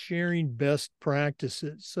idea of sharing best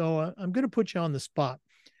practices. So I'm going to put you on the spot.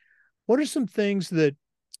 What are some things that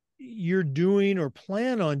you're doing or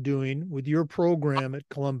plan on doing with your program at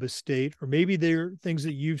Columbus State, or maybe they're things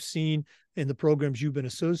that you've seen in the programs you've been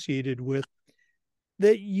associated with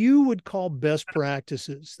that you would call best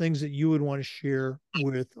practices, things that you would want to share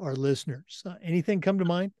with our listeners? Anything come to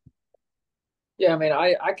mind? Yeah, I mean,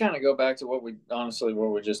 I kind of go back to what we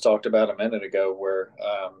just talked about a minute ago, where,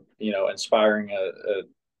 inspiring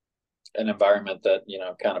an environment that,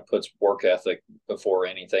 kind of puts work ethic before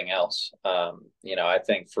anything else. I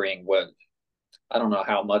think I don't know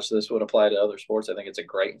how much this would apply to other sports. I think it's a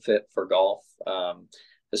great fit for golf.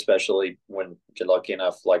 especially when you're lucky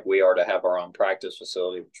enough, like we are, to have our own practice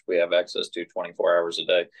facility, which we have access to 24 hours a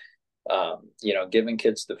day. Giving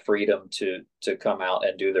kids the freedom to come out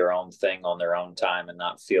and do their own thing on their own time and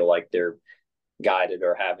not feel like they're guided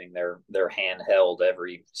or having their hand held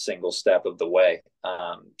every single step of the way.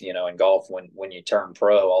 In golf, when you turn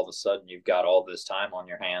pro, all of a sudden you've got all this time on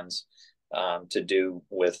your hands to do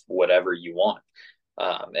with whatever you want.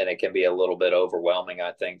 And it can be a little bit overwhelming,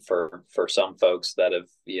 I think, for some folks that have,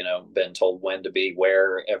 been told when to be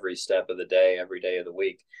where every step of the day, every day of the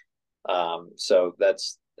week. So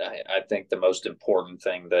that's, I think, the most important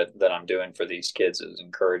thing that I'm doing for these kids is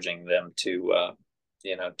encouraging them to,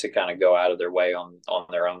 to kind of go out of their way on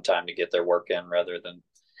their own time to get their work in, rather than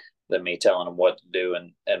me telling them what to do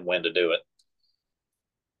and when to do it.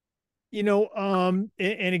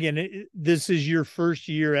 And again, this is your first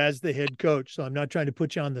year as the head coach, so I'm not trying to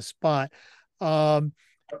put you on the spot. Have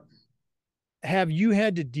you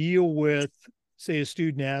had to deal with, say, a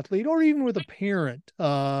student athlete or even with a parent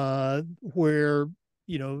where,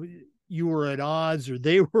 you were at odds or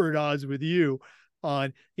they were at odds with you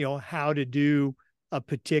on, how to do a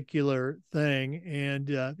particular thing? And,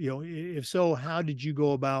 if so, how did you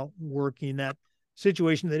go about working that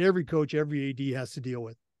situation that every coach, every AD has to deal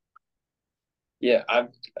with? Yeah, I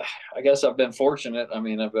guess I've been fortunate. I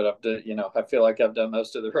mean, but I've done, I feel like I've done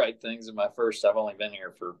most of the right things in my first. I've only been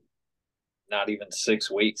here for not even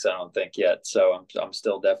 6 weeks, I don't think, yet. So I'm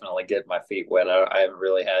still definitely getting my feet wet. I haven't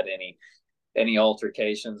really had any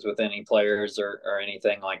altercations with any players or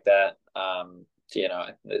anything like that.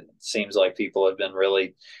 It seems like people have been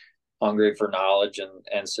really hungry for knowledge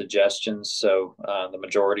and suggestions. So the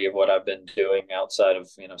majority of what I've been doing outside of,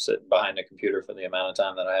 sitting behind a computer for the amount of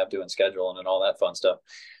time that I have doing scheduling and all that fun stuff,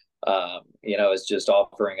 is just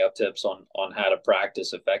offering up tips on how to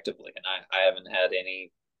practice effectively. And I haven't had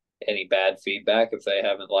any bad feedback. If they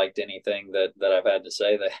haven't liked anything that I've had to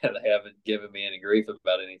say, they haven't given me any grief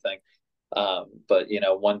about anything. But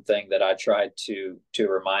one thing that I try to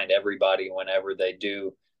remind everybody whenever they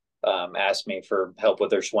do ask me for help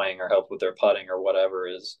with their swing or help with their putting or whatever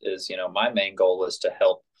is my main goal is to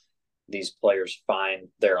help these players find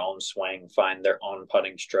their own swing, find their own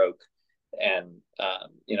putting stroke, and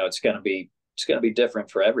it's going to be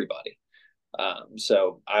different for everybody.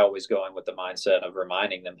 So I always go in with the mindset of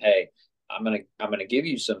reminding them, hey, I'm gonna give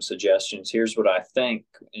you some suggestions. Here's what I think,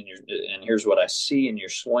 and here's what I see in your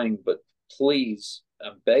swing. But please,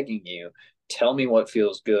 I'm begging you, tell me what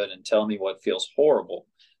feels good and tell me what feels horrible.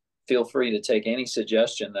 Feel free to take any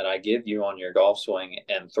suggestion that I give you on your golf swing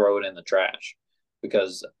and throw it in the trash,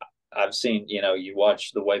 because I've seen, you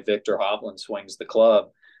watch the way Victor Hovland swings the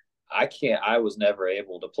club. I was never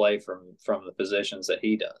able to play from the positions that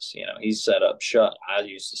he does. He's set up shut. I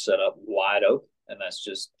used to set up wide open, and that's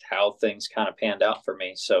just how things kind of panned out for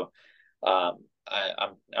me. So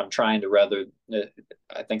I'm trying to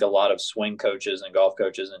I think a lot of swing coaches and golf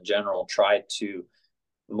coaches in general try to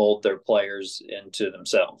mold their players into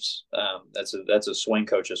themselves. That's a swing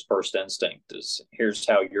coach's first instinct is, here's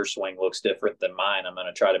how your swing looks different than mine. I'm going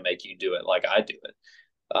to try to make you do it like I do it.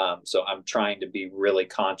 So I'm trying to be really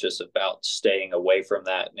conscious about staying away from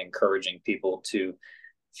that and encouraging people to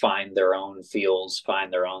find their own feels,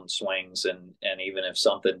 find their own swings. And even if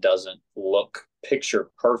something doesn't look picture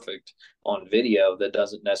perfect on video, that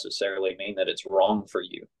doesn't necessarily mean that it's wrong for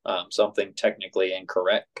you. Something technically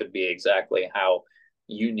incorrect could be exactly how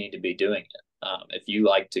you need to be doing it. If you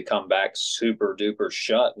like to come back super duper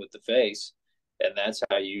shut with the face, and that's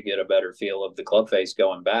how you get a better feel of the club face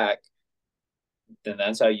going back, then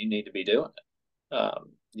that's how you need to be doing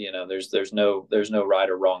it. There's no right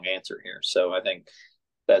or wrong answer here. So I think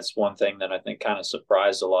that's one thing that I think kind of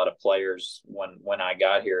surprised a lot of players when I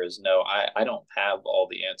got here is, no, I don't have all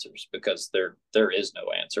the answers, because there is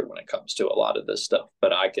no answer when it comes to a lot of this stuff.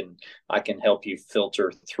 But I can help you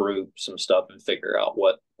filter through some stuff and figure out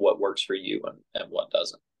what works for you and what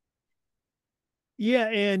doesn't. Yeah,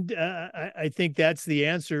 and I think that's the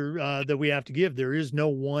answer that we have to give. There is no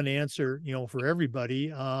one answer, for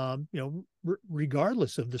everybody,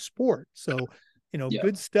 regardless of the sport. So, Yeah.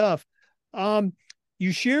 good stuff.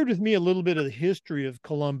 You shared with me a little bit of the history of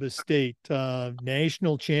Columbus State,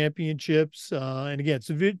 national championships, and again, it's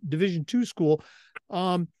a Division II school.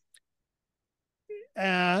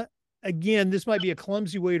 Again, this might be a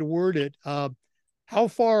clumsy way to word it. How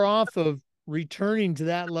far off of returning to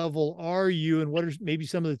that level are you, and what are maybe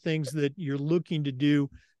some of the things that you're looking to do,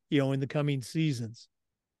 in the coming seasons?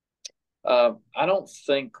 I don't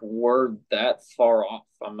think we're that far off.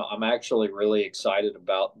 I'm actually really excited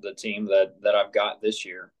about the team that I've got this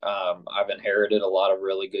year. I've inherited a lot of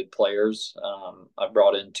really good players. I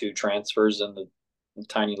brought in 2 transfers in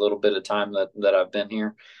tiny little bit of time that I've been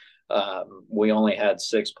here. We only had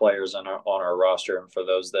 6 players on our roster, and for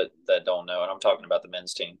those that don't know, and I'm talking about the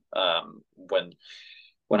men's team.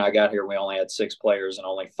 When I got here, we only had 6 players and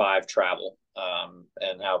only 5 travel.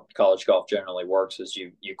 And how college golf generally works is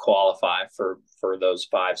you qualify for those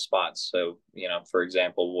 5 spots. So, for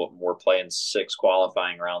example, we're playing 6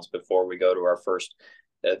 qualifying rounds before we go to our first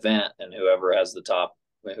event, and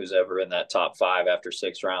who's ever in that top 5 after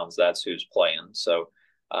 6 rounds, that's who's playing. So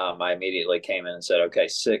I immediately came in and said, okay,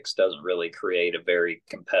 6 doesn't really create a very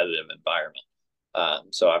competitive environment.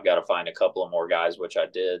 So I've got to find a couple of more guys, which I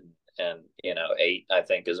did. And 8 I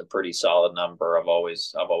think is a pretty solid number. I've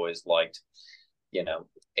always liked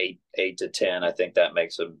 8 to 10. I think that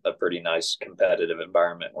makes a pretty nice competitive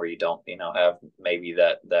environment where you don't have maybe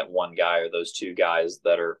that one guy or those 2 guys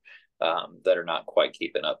that are not quite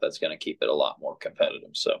keeping up. That's going to keep it a lot more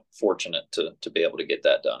competitive. So fortunate to be able to get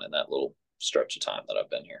that done in that little stretch of time that I've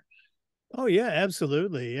been here. Oh yeah,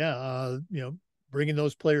 absolutely. Yeah. Bringing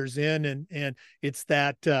those players in, and it's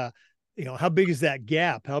that, how big is that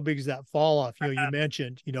gap? How big is that fall off? You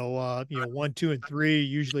mentioned, 1, 2, and 3,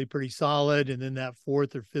 usually pretty solid. And then that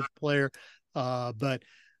 4th or 5th player, but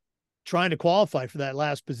trying to qualify for that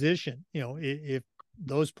last position, if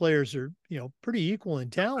those players are, pretty equal in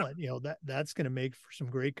talent, that's going to make for some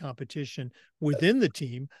great competition within the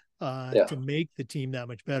team, to make the team that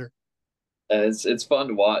much better. And it's fun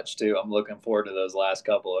to watch too. I'm looking forward to those last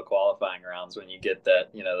couple of qualifying rounds when you get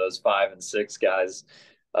that, those 5 and 6 guys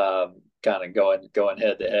kind of going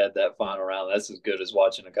head to head that final round. That's as good as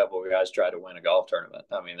watching a couple of guys try to win a golf tournament.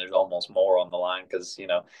 I mean, there's almost more on the line because,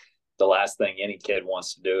 the last thing any kid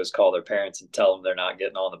wants to do is call their parents and tell them they're not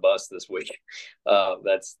getting on the bus this week.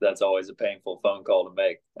 That's always a painful phone call to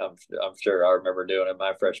make. I'm sure I remember doing it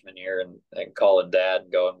my freshman year and calling dad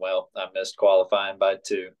and going, well, I missed qualifying by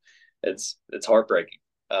 2. It's heartbreaking.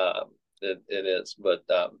 It is, but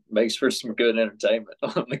makes for some good entertainment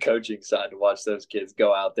on the coaching side to watch those kids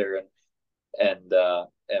go out there and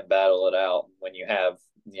battle it out. When you have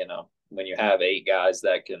 8 guys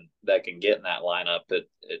that can get in that lineup, it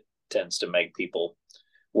tends to make people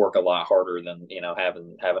work a lot harder than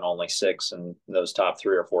having only 6 and those top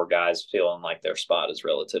 3 or 4 guys feeling like their spot is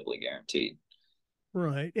relatively guaranteed.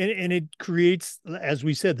 Right. And it creates, as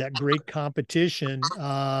we said, that great competition,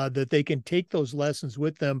 that they can take those lessons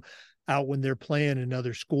with them out when they're playing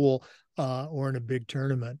another school, or in a big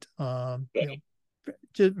tournament.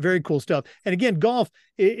 Just very cool stuff. And again, golf,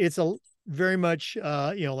 it's a very much,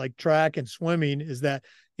 like track and swimming, is that,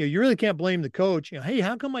 you really can't blame the coach. Hey,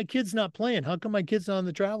 how come my kid's not playing? How come my kid's not on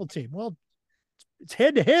the travel team? Well, it's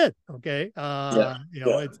head to head. Okay.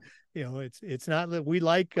 It's not that we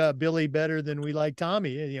like Billy better than we like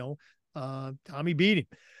Tommy. Tommy beat him.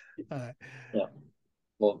 Yeah.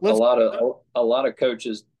 Well, a lot of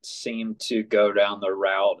coaches seem to go down the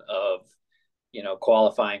route of,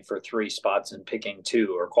 qualifying for 3 spots and picking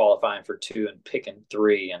 2, or qualifying for 2 and picking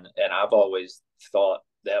 3. And I've always thought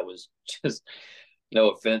that was just,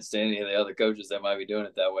 no offense to any of the other coaches that might be doing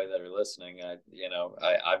it that way that are listening.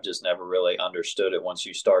 I've just never really understood it. Once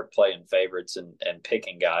you start playing favorites and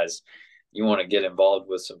picking guys, you want to get involved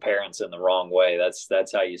with some parents in the wrong way.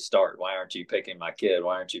 That's how you start. Why aren't you picking my kid?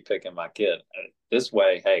 Why aren't you picking my kid? This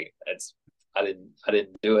way, hey, I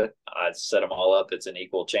didn't do it. I set them all up. It's an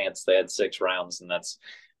equal chance. They had 6 rounds, and that's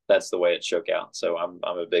the way it shook out. So I'm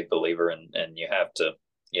a big believer in you have to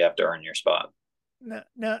earn your spot.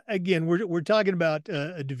 Now, again, we're talking about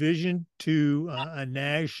a Division II, a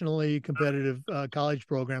nationally competitive college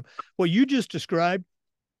program. What you just described,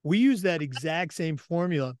 we use that exact same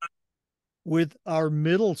formula with our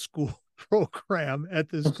middle school program at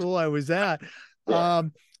the school I was at.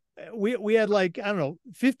 We had, like, I don't know,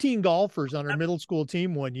 15 golfers on our middle school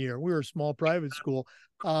team one year. We were a small private school,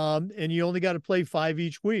 and you only got to play 5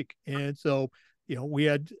 each week. And so, we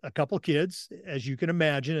had a couple kids, as you can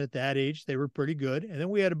imagine, at that age, they were pretty good. And then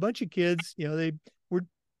we had a bunch of kids, they were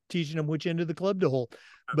teaching them which end of the club to hold,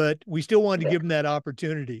 but we still wanted to give them that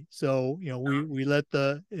opportunity. So, we let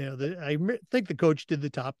I think the coach did the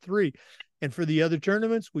top 3. And for the other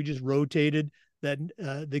tournaments, we just rotated that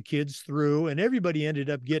the kids through, and everybody ended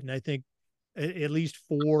up getting, I think, at least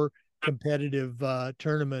 4 competitive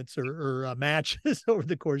tournaments or matches over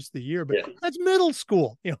the course of the year. But that's middle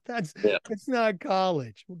school. That's not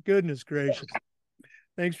college. Well, goodness gracious.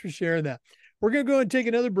 Thanks for sharing that. We're going to go and take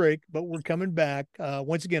another break, but we're coming back.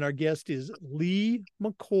 Once again, our guest is Lee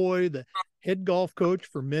McCoy, the head golf coach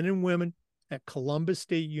for men and women at Columbus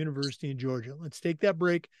State University in Georgia. Let's take that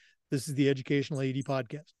break. This is the Educational AD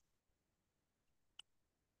Podcast.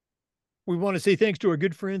 We want to say thanks to our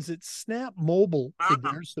good friends at Snap Mobile for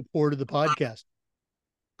their support of the podcast.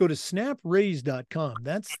 Go to snapraise.com.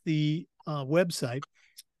 That's the website.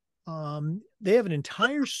 They have an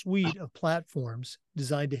entire suite of platforms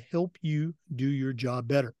designed to help you do your job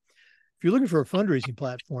better. If you're looking for a fundraising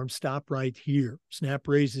platform, stop right here.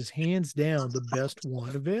 SnapRaise is hands down the best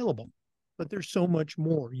one available. But there's so much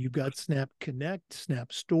more. You've got Snap Connect,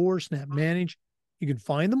 Snap Store, Snap Manage. You can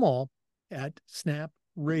find them all at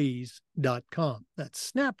snapraise.com.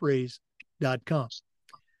 That's snapraise.com.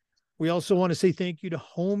 We also want to say thank you to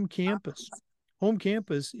Home Campus. Home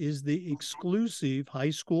Campus is the exclusive high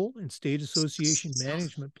school and state association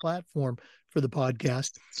management platform for the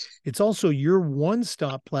podcast. It's also your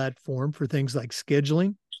one-stop platform for things like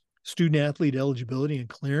scheduling, student-athlete eligibility and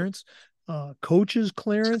clearance, coaches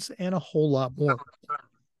clearance, and a whole lot more.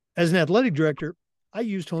 As an athletic director, I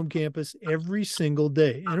used Home Campus every single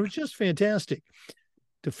day, and it was just fantastic.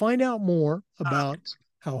 To find out more about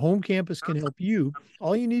how Home Campus can help you,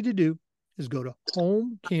 all you need to do is go to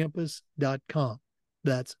homecampus.com.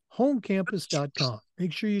 That's homecampus.com.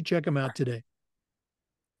 Make sure you check them out today.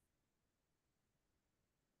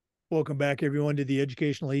 Welcome back, everyone, to the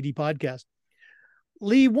Educational AD Podcast.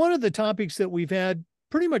 Lee, one of the topics that we've had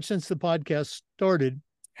pretty much since the podcast started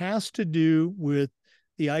has to do with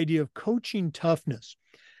the idea of coaching toughness.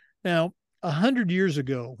 Now, 100 years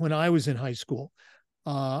ago, when I was in high school,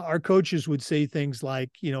 our coaches would say things like,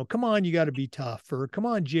 come on, you got to be tough, or come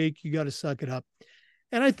on, Jake, you got to suck it up.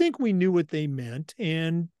 And I think we knew what they meant,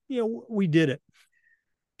 and, we did it.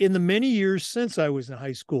 In the many years since I was in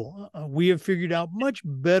high school, we have figured out much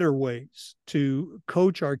better ways to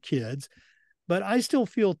coach our kids, but I still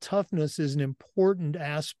feel toughness is an important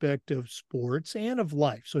aspect of sports and of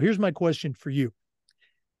life. So here's my question for you.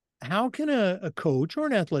 How can a coach or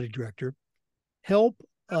an athletic director help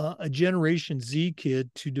a Generation Z kid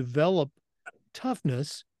to develop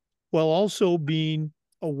toughness while also being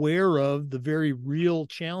aware of the very real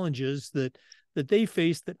challenges that they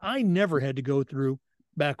face that I never had to go through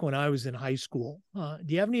back when I was in high school? Do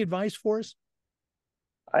you have any advice for us?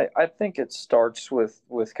 I think it starts with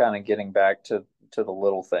kind of getting back to the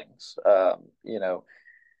little things.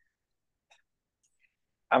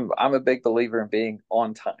 I'm a big believer in being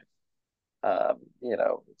on time.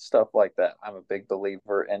 Stuff like that. I'm a big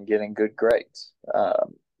believer in getting good grades.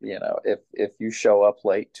 If you show up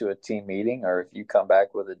late to a team meeting, or if you come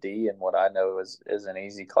back with a D in what I know is an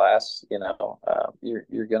easy class,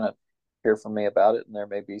 you're gonna hear from me about it, and there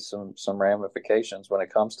may be some ramifications when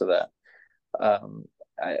it comes to that.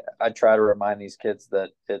 I try to remind these kids that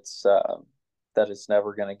it's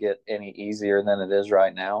never going to get any easier than it is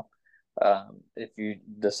right now. If you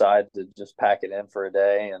decide to just pack it in for a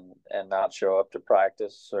day and not show up to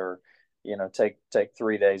practice, or take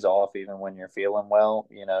 3 days off even when you're feeling well,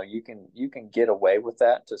 you can get away with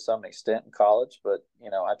that to some extent in college. But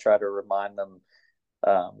I try to remind them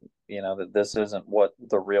that this isn't what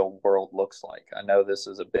the real world looks like. I know this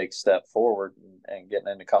is a big step forward, and getting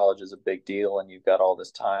into college is a big deal, and you've got all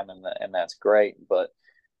this time, and that's great. But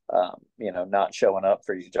not showing up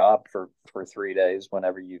for your job for 3 days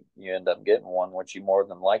whenever you end up getting one, which you more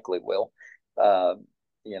than likely will,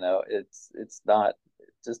 it's not,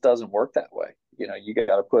 it just doesn't work that way. You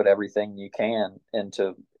got to put everything you can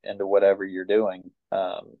into whatever you're doing,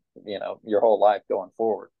 your whole life going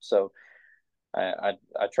forward. So I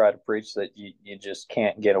try to preach that you just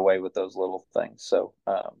can't get away with those little things. So,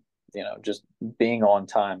 just being on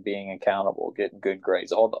time, being accountable, getting good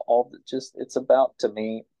grades, just, it's about, to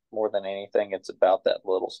me, more than anything, it's about that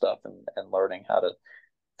little stuff, and learning how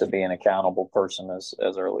to be an accountable person as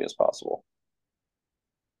early as possible.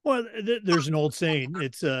 Well, there's an old saying,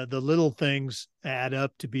 it's the little things add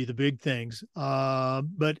up to be the big things.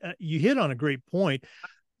 But you hit on a great point.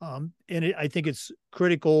 I think it's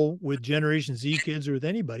critical with Generation Z kids, or with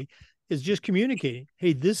anybody, is just communicating.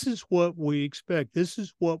 Hey, this is what we expect. This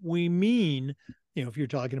is what we mean. If you're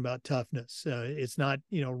talking about toughness, it's not,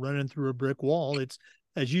 running through a brick wall. It's,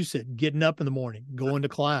 as you said, getting up in the morning, going to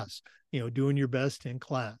class, doing your best in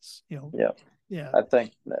class, Yeah. Yeah. I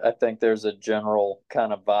think there's a general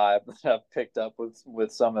kind of vibe that I've picked up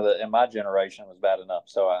with some of in my generation was bad enough.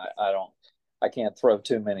 So I can't throw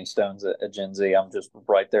too many stones at Gen Z. I'm just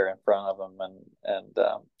right there in front of them,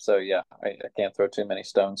 so yeah, I can't throw too many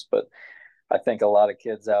stones. But I think a lot of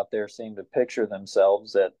kids out there seem to picture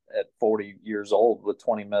themselves at 40 years old with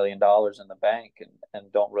 $20 million in the bank,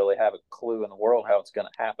 and don't really have a clue in the world how it's going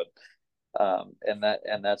to happen. And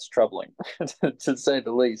that's troubling to say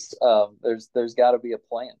the least. There's got to be a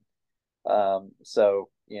plan. So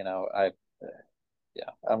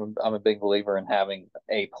I'm a big believer in having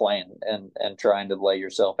a plan, and trying to lay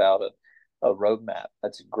yourself out a roadmap.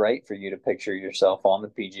 That's great for you to picture yourself on the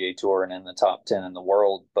PGA Tour and in the top 10 in the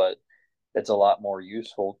world, but it's a lot more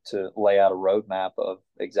useful to lay out a roadmap of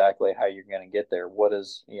exactly how you're going to get there. What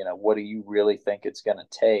do you really think it's going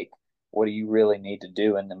to take? What do you really need to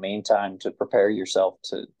do in the meantime to prepare yourself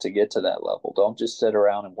to get to that level? Don't just sit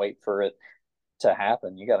around and wait for it to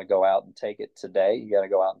happen. You got to go out and take it today. You got to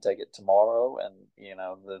go out and take it tomorrow, and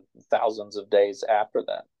the thousands of days after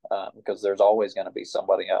that, because there's always going to be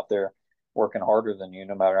somebody out there working harder than you,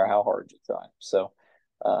 no matter how hard you try. So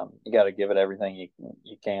you got to give it everything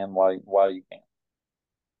you can while you can.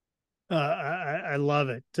 I love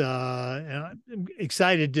it. I'm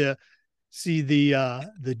excited to see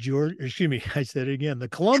the George, excuse me, I said it again, the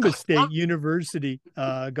Columbus State University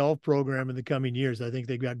golf program in the coming years. I think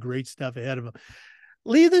they've got great stuff ahead of them.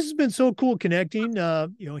 Lee, this has been so cool connecting,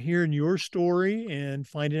 hearing your story and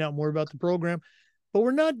finding out more about the program. But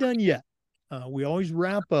we're not done yet. We always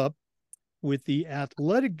wrap up with the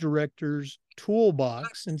athletic director's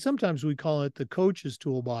toolbox, and sometimes we call it the coach's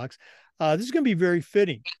toolbox. This is going to be very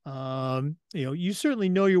fitting. You certainly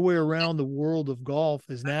know your way around the world of golf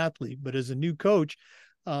as an athlete, but as a new coach,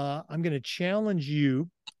 I'm going to challenge you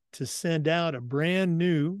to send out a brand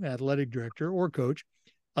new athletic director or coach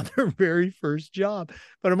on their very first job.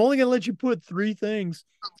 But I'm only going to let you put 3 things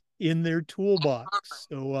in their toolbox.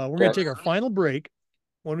 So we're going to take our final break.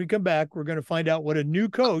 When we come back, we're going to find out what a new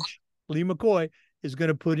coach, Lee McCoy, is going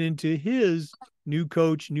to put into his new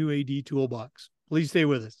coach, new AD toolbox. Please stay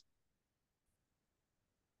with us.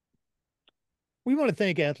 We want to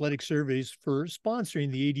thank Athletic Surveys for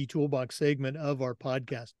sponsoring the AD Toolbox segment of our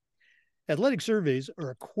podcast. Athletic Surveys are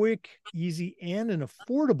a quick, easy, and an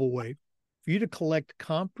affordable way for you to collect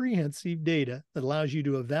comprehensive data that allows you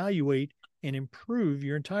to evaluate and improve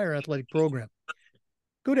your entire athletic program.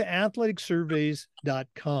 Go to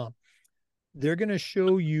athleticsurveys.com. They're going to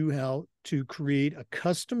show you how to create a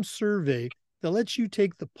custom survey that lets you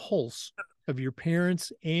take the pulse of your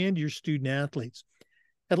parents and your student athletes.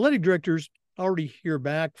 Athletic directors already hear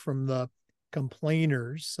back from the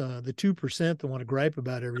complainers, the 2% that want to gripe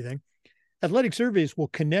about everything. Athletic Surveys will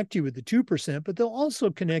connect you with the 2%, but they'll also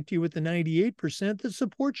connect you with the 98% that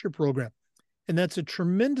support your program. And that's a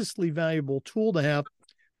tremendously valuable tool to have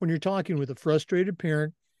when you're talking with a frustrated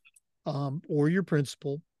parent or your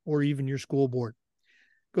principal or even your school board.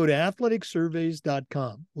 Go to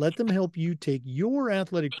athleticsurveys.com. Let them help you take your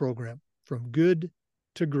athletic program from good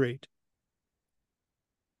to great.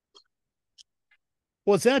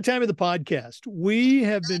 Well, it's that time of the podcast. We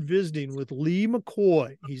have been visiting with Lee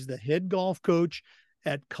McCoy. He's the head golf coach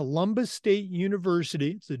at Columbus State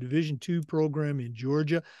University. It's a Division II program in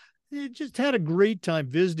Georgia. Just had a great time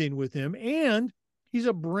visiting with him, and he's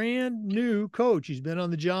a brand new coach. He's been on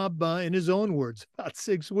the job, in his own words, about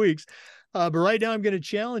 6 weeks. But right now I'm going to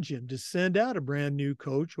challenge him to send out a brand new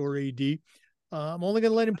coach or AD. I'm only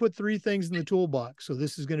going to let him put 3 things in the toolbox. So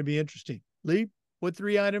this is going to be interesting. Lee, what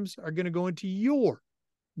 3 items are going to go into your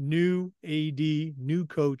new AD, new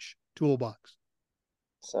coach toolbox?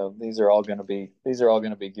 So these are all going to be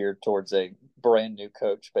geared towards a brand new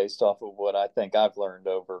coach based off of what I think I've learned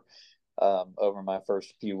over my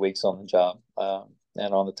first few weeks on the job.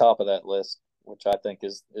 And on the top of that list, which I think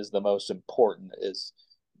is the most important, is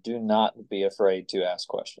do not be afraid to ask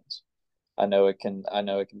questions. I know it can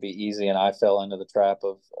be easy, and I fell into the trap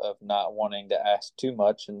of not wanting to ask too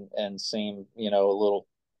much and seem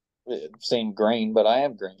seem green, but I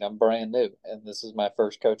am green. I'm brand new, and this is my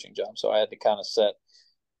first coaching job, so I had to kind of set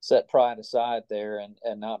pride aside there and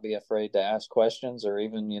not be afraid to ask questions, or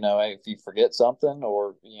even hey, if you forget something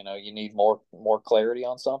or you need more clarity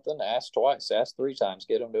on something, ask twice, ask 3 times,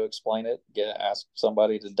 get them to explain it, ask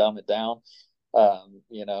somebody to dumb it down.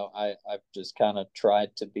 I've just kind of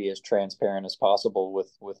tried to be as transparent as possible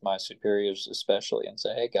with my superiors, especially, and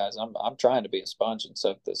say, hey guys, I'm trying to be a sponge and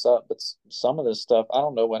soak this up, but some of this stuff I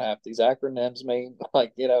don't know what half these acronyms mean.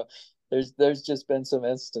 Like there's just been some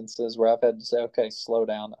instances where I've had to say, okay, slow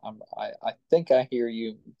down. I think I hear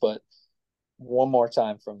you, but one more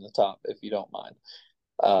time from the top, if you don't mind.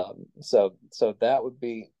 So that would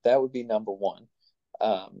be number one.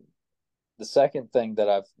 The second thing that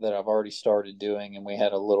I've already started doing, and we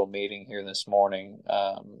had a little meeting here this morning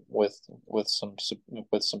with some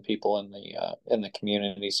people in the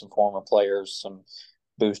community, some former players, some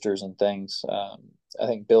boosters and things. I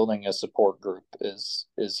think building a support group is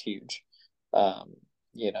huge.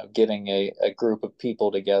 Getting a group of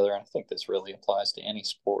people together. And I think this really applies to any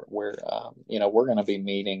sport where we're going to be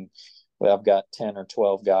meeting. I've got 10 or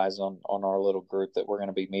 12 guys on our little group that we're going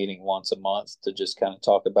to be meeting once a month to just kind of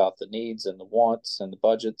talk about the needs and the wants and the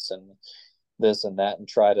budgets and this and that, and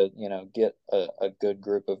try to, get a good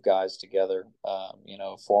group of guys together,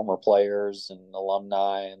 former players and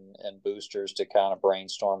alumni and boosters to kind of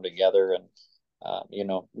brainstorm together. And,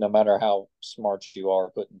 no matter how smart you are,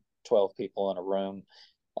 putting 12 people in a room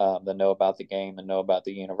that know about the game and know about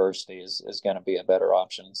the university is going to be a better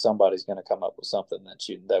option. Somebody's going to come up with something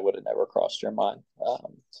that would have never crossed your mind.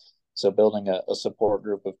 So building a support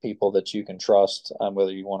group of people that you can trust,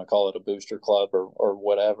 whether you want to call it a booster club or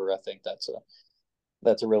whatever, I think that's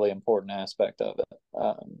a really important aspect of it.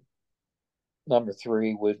 Number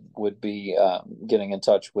three would be getting in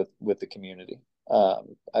touch with the community.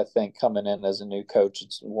 I think coming in as a new coach,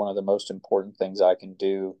 it's one of the most important things I can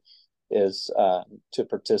do is to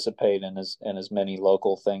participate in as many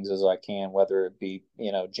local things as I can, whether it be,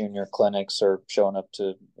 junior clinics or showing up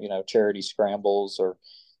to, charity scrambles or,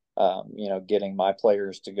 getting my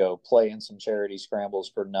players to go play in some charity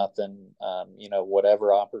scrambles for nothing,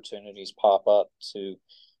 whatever opportunities pop up to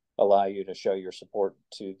allow you to show your support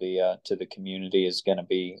to the community is going to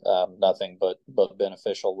be nothing but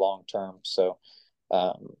beneficial long term. So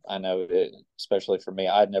I know especially for me,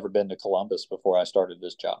 I'd never been to Columbus before I started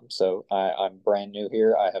this job. So I'm brand new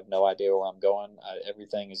here. I have no idea where I'm going.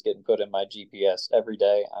 Everything is getting put in my GPS every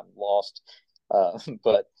day. I'm lost.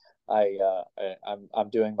 But I'm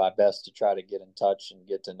doing my best to try to get in touch and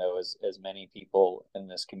get to know as many people in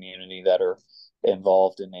this community that are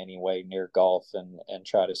involved in any way near golf and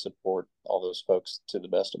try to support all those folks to the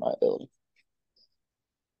best of my ability.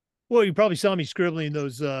 Well, you probably saw me scribbling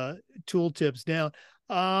those tool tips down.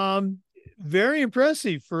 Very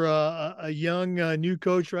impressive for a young new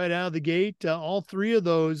coach right out of the gate. All three of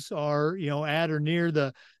those are, at or near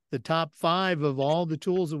the top 5 of all the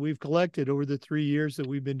tools that we've collected over the 3 years that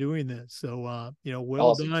we've been doing this. So, well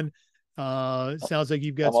awesome. Done. Sounds like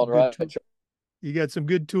you've got some good tools. You got some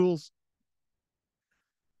good tools.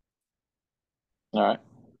 All right.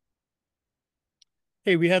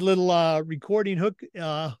 Hey, we had a little recording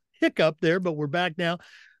hiccup there, but we're back now.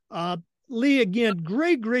 Lee, again,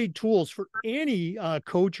 great tools for any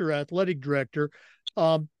coach or athletic director.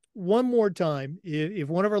 One more time, if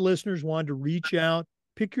one of our listeners wanted to reach out,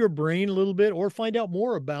 pick your brain a little bit, or find out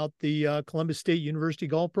more about the Columbus State University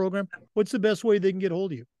golf program, what's the best way they can get a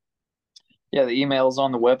hold of you? Yeah, the email is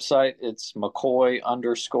on the website. It's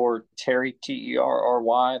McCoy_Terry, TERRY,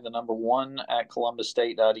 the number 1 at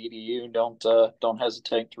columbusstate.edu. Don't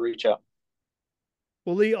hesitate to reach out.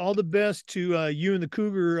 Well, Lee, all the best to you and the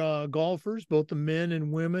Cougar golfers, both the men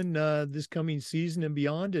and women, this coming season and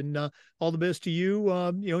beyond. And all the best to you,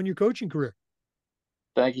 in your coaching career.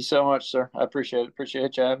 Thank you so much, sir. I appreciate it.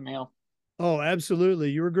 Appreciate you having me on. Oh,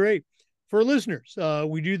 absolutely. You were great. For listeners,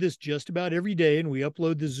 we do this just about every day, and we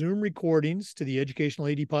upload the Zoom recordings to the Educational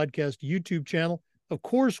AD Podcast YouTube channel. Of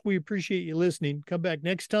course, we appreciate you listening. Come back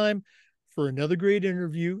next time for another great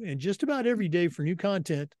interview, and just about every day for new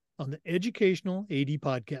content on the Educational AD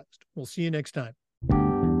Podcast. We'll see you next time.